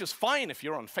 which is fine if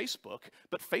you're on Facebook,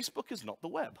 but Facebook is not the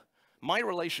web. My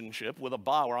relationship with a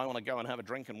bar where I want to go and have a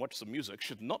drink and watch some music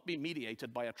should not be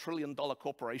mediated by a trillion-dollar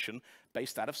corporation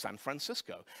based out of San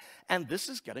Francisco. And this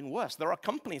is getting worse. There are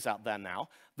companies out there now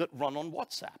that run on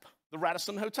WhatsApp. The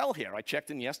Radisson Hotel here, I checked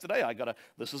in yesterday,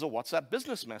 this is a WhatsApp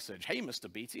business message. Hey,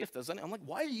 Mr. Beattie, if there's any, I'm like,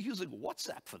 why are you using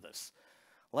WhatsApp for this?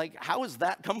 Like, how is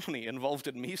that company involved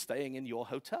in me staying in your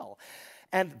hotel?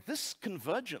 And this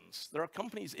convergence, there are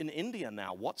companies in India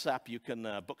now, WhatsApp, you can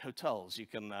book hotels, you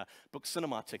can book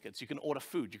cinema tickets, you can order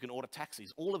food, you can order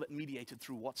taxis, all of it mediated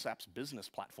through WhatsApp's business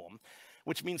platform,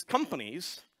 which means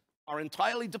companies are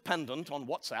entirely dependent on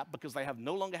WhatsApp because they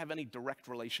no longer have any direct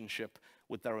relationship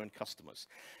with their own customers.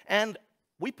 And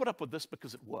we put up with this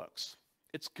because it works.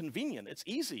 It's convenient, it's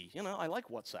easy, I like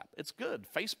WhatsApp, it's good.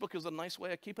 Facebook is a nice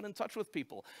way of keeping in touch with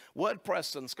people.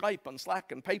 WordPress and Skype and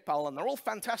Slack and PayPal, and they're all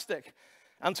fantastic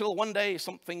until one day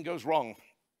something goes wrong,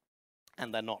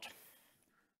 and they're not.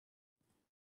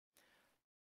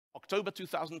 October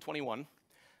 2021,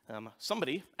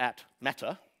 somebody at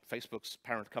Meta, Facebook's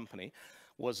parent company,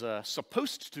 was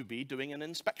supposed to be doing an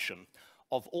inspection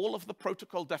of all of the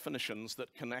protocol definitions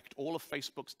that connect all of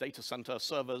Facebook's data center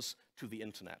servers to the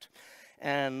internet.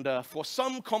 And for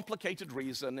some complicated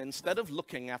reason, instead of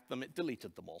looking at them, it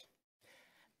deleted them all.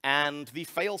 And the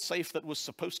fail-safe that was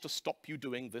supposed to stop you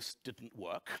doing this didn't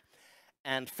work,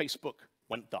 and Facebook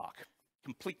went dark,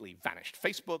 completely vanished.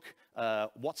 Facebook,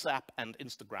 WhatsApp, and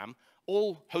Instagram,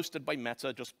 all hosted by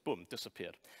Meta, just boom,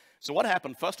 disappeared. So what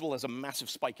happened? First of all, there's a massive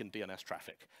spike in DNS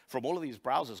traffic from all of these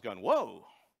browsers going, whoa,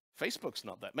 Facebook's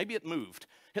not there. Maybe it moved.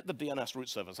 Hit the DNS root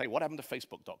servers. Hey, what happened to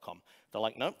Facebook.com? They're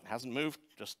like, nope, hasn't moved,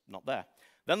 just not there.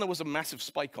 Then there was a massive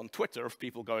spike on Twitter of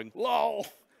people going, lol,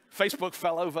 Facebook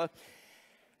fell over.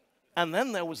 And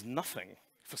then there was nothing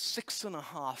for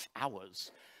 6.5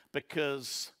 hours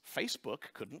because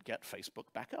Facebook couldn't get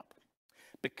Facebook back up.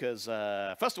 Because,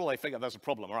 first of all, they figured there's a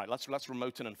problem. All right, let's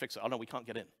remote in and fix it. Oh, no, we can't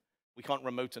get in. We can't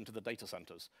remote into the data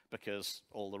centers because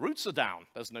all the routes are down.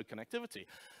 There's no connectivity.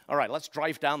 All right, let's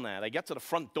drive down there. They get to the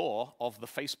front door of the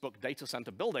Facebook data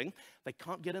center building. They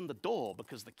can't get in the door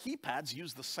because the keypads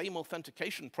use the same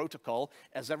authentication protocol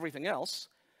as everything else,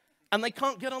 and they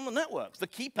can't get on the networks. The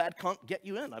keypad can't get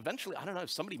you in. Eventually, I don't know,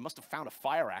 somebody must have found a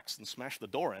fire axe and smashed the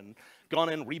door in, gone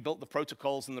in, rebuilt the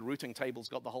protocols and the routing tables,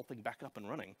 got the whole thing back up and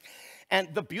running. And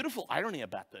the beautiful irony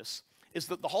about this is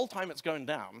that the whole time it's going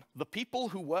down, the people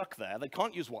who work there, they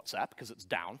can't use WhatsApp because it's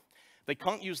down. They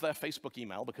can't use their Facebook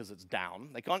email because it's down.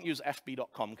 They can't use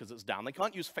fb.com because it's down. They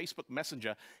can't use Facebook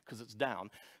Messenger because it's down.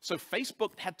 So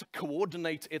Facebook had to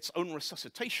coordinate its own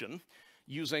resuscitation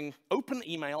using open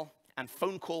email and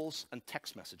phone calls and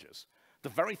text messages, the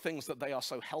very things that they are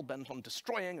so hell-bent on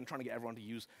destroying and trying to get everyone to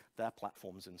use their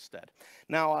platforms instead.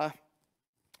 Now,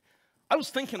 I was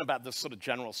thinking about this sort of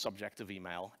general subject of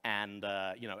email and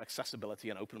accessibility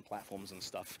and open platforms and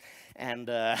stuff, and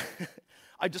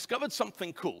I discovered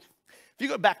something cool. If you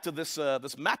go back to this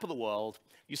map of the world,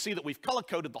 you see that we've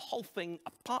color-coded the whole thing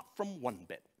apart from one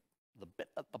bit, the bit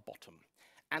at the bottom,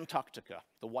 Antarctica,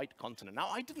 the white continent. Now,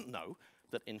 I didn't know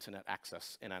that internet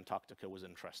access in Antarctica was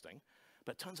interesting,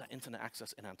 but it turns out internet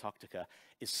access in Antarctica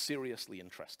is seriously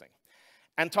interesting.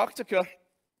 Antarctica,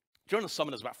 during the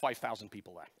summer, there's about 5,000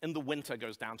 people there. In the winter, it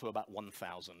goes down to about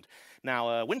 1,000.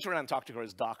 Now, winter in Antarctica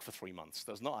is dark for 3 months.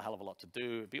 There's not a hell of a lot to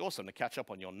do. It'd be awesome to catch up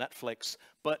on your Netflix,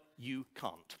 but you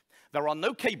can't. There are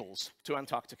no cables to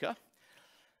Antarctica.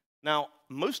 Now,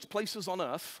 most places on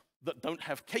Earth that don't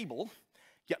have cable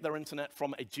get their internet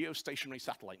from a geostationary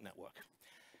satellite network.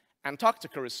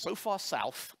 Antarctica is so far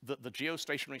south that the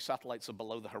geostationary satellites are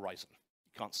below the horizon.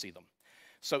 You can't see them.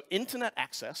 So internet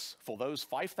access for those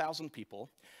 5,000 people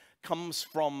comes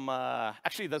from,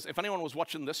 actually, if anyone was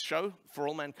watching this show, For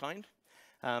All Mankind,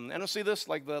 anyone see this,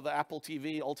 like the Apple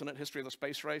TV alternate history of the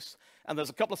space race? And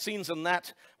there's a couple of scenes in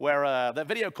that where they're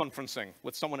video conferencing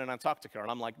with someone in Antarctica,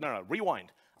 and I'm like, no,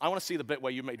 rewind. I want to see the bit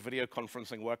where you made video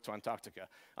conferencing work to Antarctica.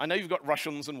 I know you've got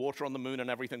Russians and water on the moon and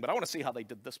everything, but I want to see how they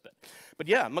did this bit. But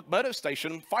yeah, McMurdo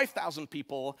Station, 5,000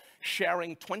 people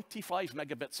sharing 25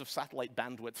 megabits of satellite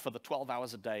bandwidth for the 12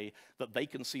 hours a day that they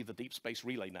can see the Deep Space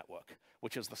Relay Network,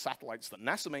 which is the satellites that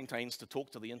NASA maintains to talk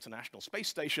to the International Space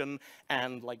Station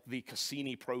and like the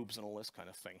Cassini probes and all this kind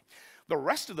of thing. The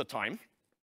rest of the time,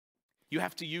 you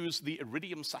have to use the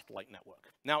Iridium satellite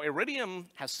network. Now, Iridium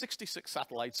has 66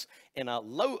 satellites in a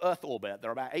low Earth orbit,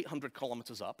 they're about 800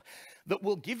 kilometers up, that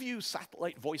will give you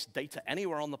satellite voice data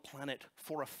anywhere on the planet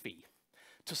for a fee.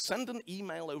 To send an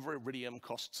email over Iridium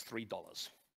costs $3.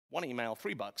 One email,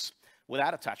 $3,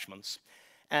 without attachments.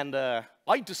 And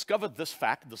I discovered this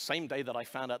fact the same day that I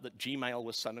found out that Gmail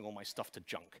was sending all my stuff to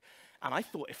junk. And I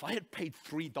thought, if I had paid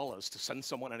 $3 to send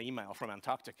someone an email from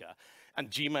Antarctica and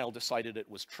Gmail decided it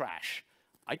was trash,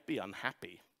 I'd be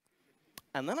unhappy.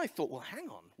 And then I thought, well, hang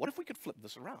on, what if we could flip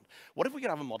this around? What if we could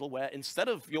have a model where instead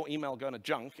of your email going to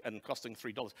junk and costing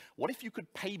 $3, what if you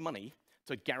could pay money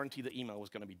to guarantee the email was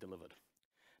going to be delivered?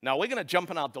 Now, we're going to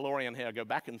jump in our DeLorean here, go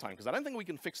back in time, because I don't think we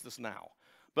can fix this now.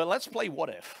 But let's play what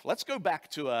if. Let's go back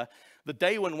to the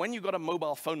day when you got a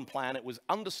mobile phone plan, it was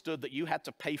understood that you had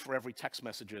to pay for every text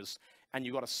messages, and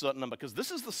you got a certain number. Because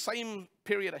this is the same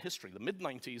period of history, the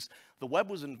mid-90s. The web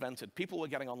was invented. People were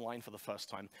getting online for the first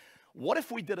time. What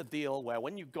if we did a deal where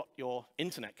when you got your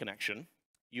internet connection,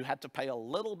 you had to pay a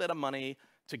little bit of money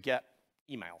to get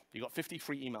email? You got 50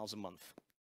 free emails a month.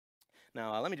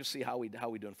 Now, let me just see how we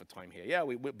doing for time here. Yeah,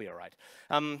 we'll be all right.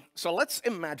 So let's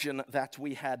imagine that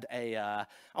we had I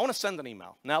want to send an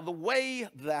email. Now, the way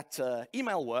that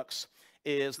email works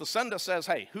is the sender says,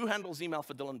 hey, who handles email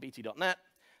for dylanbeattie.net?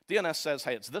 DNS says,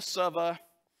 hey, it's this server.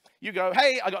 You go,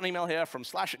 hey, I got an email here from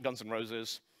 /@Guns-N'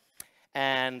 Roses.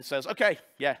 And says, okay,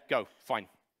 yeah, go, fine.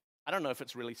 I don't know if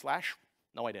it's really /,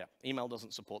 no idea. Email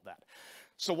doesn't support that.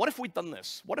 So what if we'd done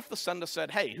this? What if the sender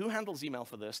said, hey, who handles email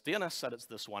for this? DNS said it's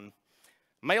this one.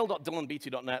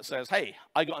 Mail.dylanbeattie.net says, hey,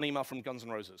 I got an email from Guns N'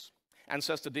 Roses. And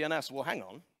says to DNS, well, hang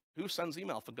on, who sends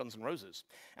email for Guns N' Roses?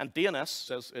 And DNS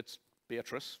says it's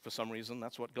Beatrice, for some reason.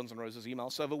 That's what Guns N' Roses email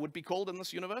server would be called in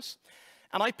this universe.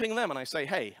 And I ping them and I say,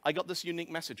 hey, I got this unique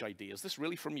message ID. Is this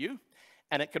really from you?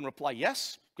 And it can reply,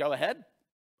 yes, go ahead.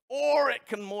 Or it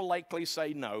can more likely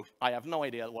say, no, I have no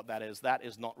idea what that is. That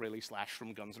is not really /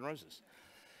 from Guns N' Roses.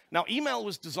 Now, email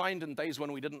was designed in days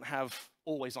when we didn't have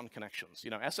always-on connections. You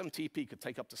know, SMTP could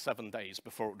take up to 7 days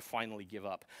before it would finally give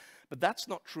up. But that's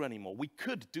not true anymore. We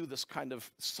could do this kind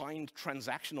of signed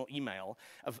transactional email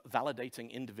of validating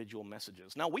individual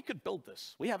messages. Now, we could build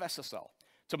this. We have SSL.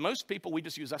 To most people, we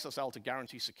just use SSL to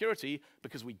guarantee security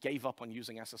because we gave up on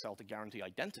using SSL to guarantee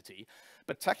identity.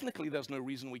 But technically, there's no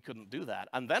reason we couldn't do that.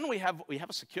 And then we have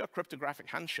a secure cryptographic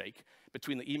handshake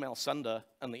between the email sender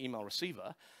and the email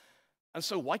receiver. And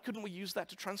so why couldn't we use that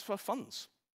to transfer funds?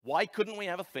 Why couldn't we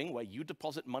have a thing where you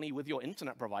deposit money with your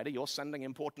internet provider, you're sending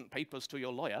important papers to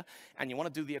your lawyer, and you want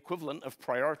to do the equivalent of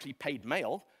priority paid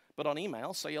mail, but on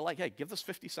email, so you're like, hey, give this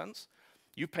 50 cents.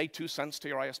 You pay 2 cents to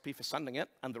your ISP for sending it,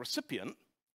 and the recipient,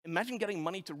 imagine getting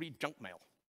money to read junk mail.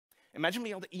 Imagine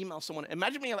being able to email someone,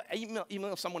 imagine being able to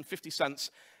email someone 50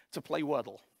 cents to play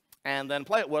Wordle. And then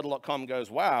play@wordle.com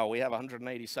goes, wow, we have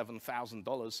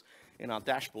 $187,000 in our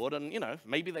dashboard, and, you know,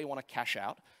 maybe they want to cash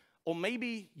out. Or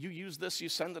maybe you use this, you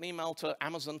send an email to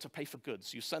Amazon to pay for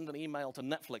goods. You send an email to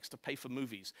Netflix to pay for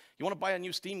movies. You want to buy a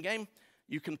new Steam game?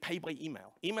 You can pay by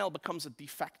email. Email becomes a de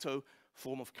facto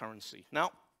form of currency.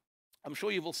 Now, I'm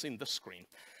sure you've all seen this screen.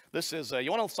 This is, you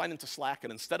want to sign into Slack,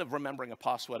 and instead of remembering a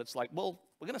password, it's like, well,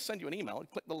 we're going to send you an email.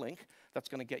 Click the link. That's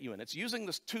going to get you in. It's using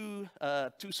this two-pronged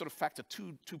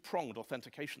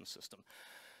authentication system.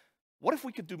 What if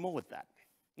we could do more with that?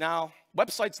 Now,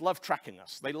 websites love tracking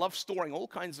us. They love storing all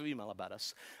kinds of email about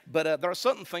us. But there are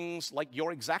certain things like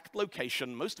your exact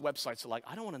location. Most websites are like,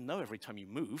 I don't want to know every time you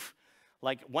move.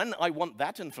 Like, when I want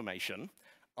that information,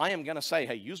 I am going to say,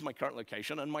 hey, use my current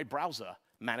location, and my browser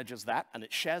manages that, and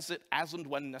it shares it as and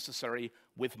when necessary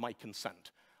with my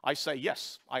consent. I say,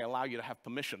 yes, I allow you to have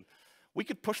permission. We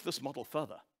could push this model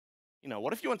further. You know,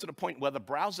 what if you went to the point where the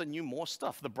browser knew more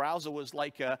stuff? The browser was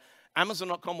like,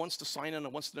 Amazon.com wants to sign in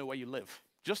and wants to know where you live,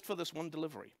 just for this one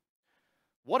delivery.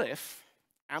 What if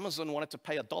Amazon wanted to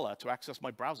pay $1 to access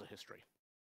my browser history?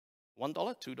 $1,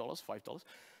 $2, $5?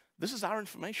 This is our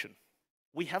information.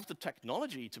 We have the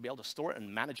technology to be able to store it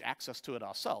and manage access to it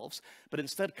ourselves, but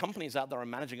instead companies out there are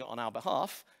managing it on our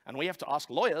behalf, and we have to ask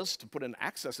lawyers to put in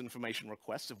access information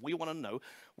requests if we want to know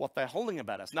what they're holding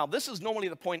about us. Now, this is normally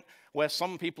the point where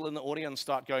some people in the audience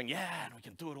start going, yeah, and we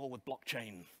can do it all with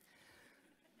blockchain.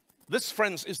 This,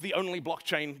 friends, is the only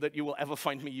blockchain that you will ever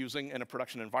find me using in a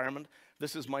production environment.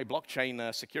 This is my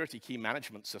blockchain security key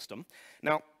management system.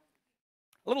 Now,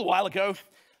 a little while ago,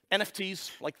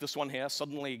 NFTs, like this one here,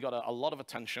 suddenly got a lot of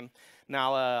attention.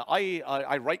 Now,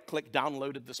 I right-click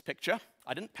downloaded this picture.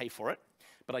 I didn't pay for it,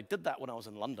 but I did that when I was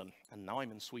in London, and now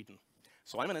I'm in Sweden.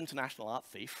 So I'm an international art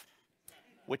thief,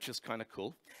 which is kind of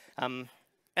cool.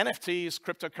 NFTs,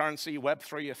 cryptocurrency,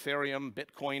 Web3, Ethereum,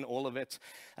 Bitcoin, all of it.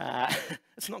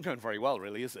 It's not going very well,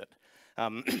 really, is it?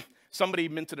 Somebody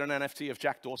minted an NFT of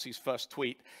Jack Dorsey's first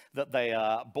tweet that they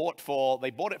bought it for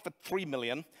 $3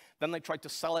 million. Then they tried to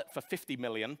sell it for $50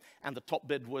 million, and the top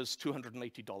bid was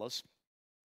 $280.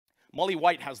 Molly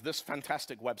White has this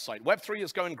fantastic website. Web3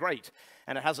 is going great,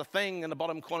 and it has a thing in the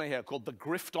bottom corner here called the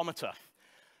griftometer,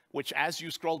 which as you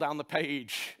scroll down the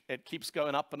page, it keeps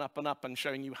going up and up and up and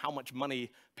showing you how much money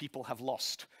people have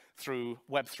lost through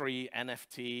Web3,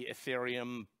 NFT,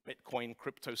 Ethereum, Bitcoin,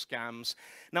 crypto scams.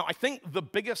 Now, I think the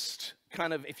biggest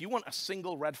kind of, if you want a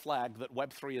single red flag that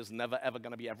Web3 is never, ever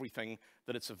going to be everything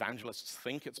that its evangelists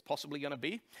think it's possibly going to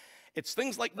be, it's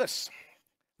things like this.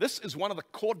 This is one of the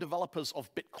core developers of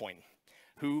Bitcoin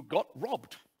who got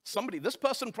robbed. This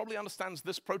person probably understands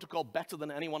this protocol better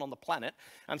than anyone on the planet,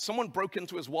 and someone broke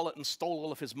into his wallet and stole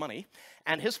all of his money,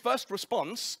 and his first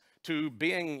response to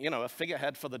being, a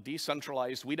figurehead for the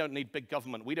decentralized, we don't need big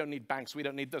government, we don't need banks, we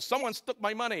don't need this, someone took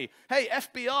my money, hey,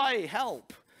 FBI,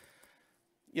 help.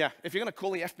 Yeah, if you're going to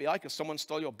call the FBI because someone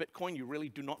stole your Bitcoin, you really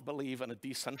do not believe in a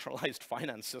decentralized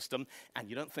finance system, and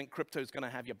you don't think crypto is going to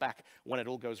have your back when it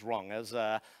all goes wrong. As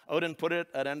Odin put it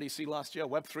at NDC last year,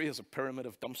 Web3 is a pyramid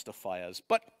of dumpster fires.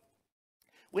 But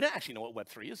we don't actually know what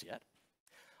Web3 is yet.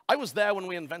 I was there when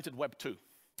we invented Web2.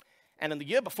 And in the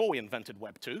year before we invented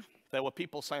Web2, there were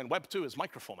people saying Web2 is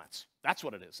microformats. That's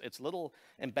what it is. It's little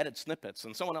embedded snippets.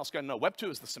 And someone else going, no, Web2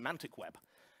 is the semantic web.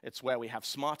 It's where we have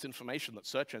smart information that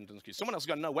search engines use. Someone else is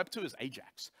going, no, Web2 is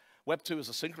AJAX. Web2 is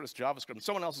asynchronous JavaScript. And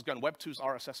someone else is going, Web2 is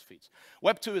RSS feeds.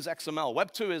 Web2 is XML.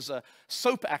 Web2 is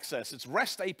SOAP access. It's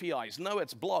REST APIs. No,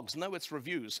 it's blogs. No, it's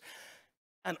reviews.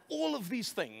 And all of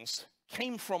these things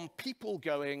came from people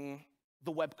going,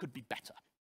 the web could be better.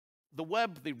 The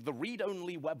web, the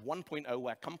read-only web 1.0,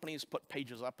 where companies put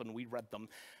pages up and we read them,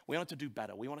 we wanted to do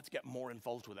better. We wanted to get more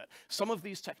involved with it. Some of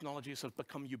these technologies have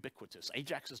become ubiquitous.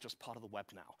 AJAX is just part of the web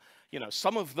now.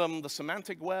 Some of them, the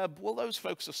semantic web, well, those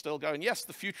folks are still going, yes,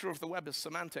 the future of the web is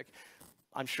semantic.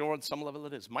 I'm sure at some level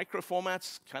it is.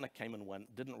 Microformats kind of came and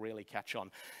went, didn't really catch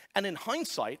on. And in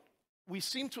hindsight, we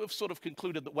seem to have sort of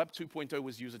concluded that Web 2.0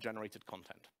 was user-generated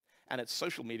content. And it's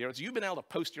social media. It's you've been able to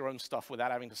post your own stuff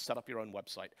without having to set up your own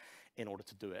website in order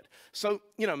to do it. So,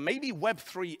 maybe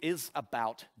Web3 is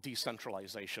about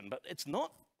decentralization, but it's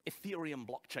not Ethereum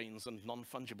blockchains and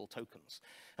non-fungible tokens.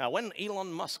 When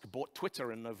Elon Musk bought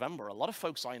Twitter in November, a lot of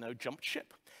folks I know jumped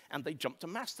ship, and they jumped to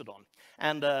Mastodon.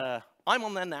 And I'm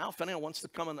on there now, if anyone wants to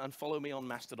come and follow me on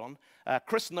Mastodon.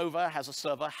 Chris Nova has a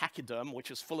server, Hachyderm,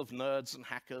 which is full of nerds and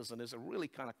hackers and is a really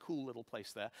kind of cool little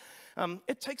place there.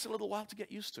 It takes a little while to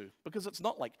get used to, because it's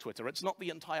not like Twitter. It's not the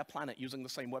entire planet using the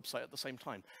same website at the same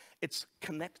time. It's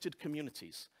connected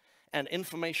communities. And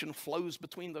information flows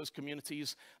between those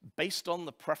communities based on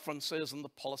the preferences and the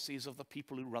policies of the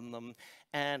people who run them.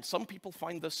 And some people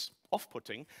find this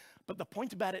off-putting, but the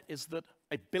point about it is that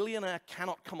a billionaire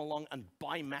cannot come along and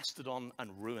buy Mastodon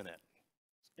and ruin it.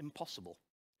 It's impossible.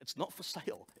 It's not for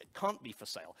sale. It can't be for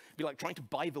sale. It'd be like trying to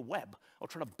buy the web or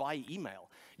trying to buy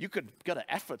email. You could go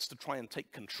to efforts to try and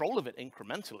take control of it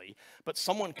incrementally, but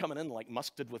someone coming in like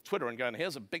Musk did with Twitter and going,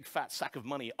 here's a big fat sack of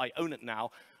money, I own it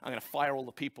now, I'm going to fire all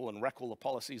the people and wreck all the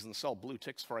policies and sell blue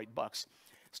ticks for $8.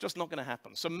 It's just not going to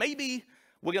happen. So maybe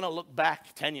we're going to look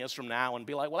back 10 years from now and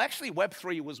be like, well, actually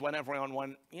Web3 was when everyone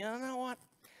went, you know what?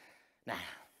 Nah,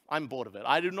 I'm bored of it.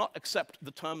 I do not accept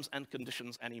the terms and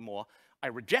conditions anymore. I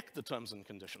reject the terms and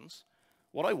conditions.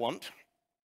 What I want,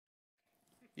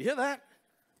 you hear that?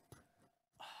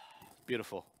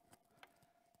 Beautiful.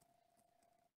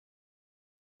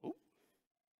 Ooh.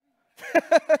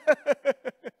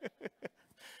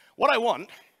 What I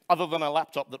want, other than a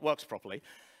laptop that works properly,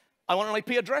 I want an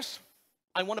IP address.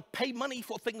 I want to pay money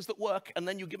for things that work, and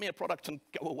then you give me a product and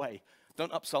go away.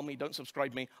 Don't upsell me, don't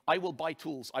subscribe me. I will buy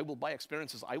tools, I will buy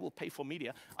experiences, I will pay for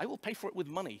media. I will pay for it with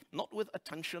money, not with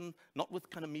attention, not with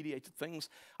kind of mediated things.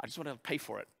 I just want to pay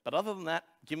for it. But other than that,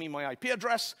 give me my IP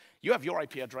address, you have your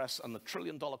IP address, and the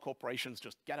trillion-dollar corporations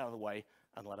just get out of the way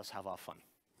and let us have our fun.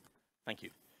 Thank you.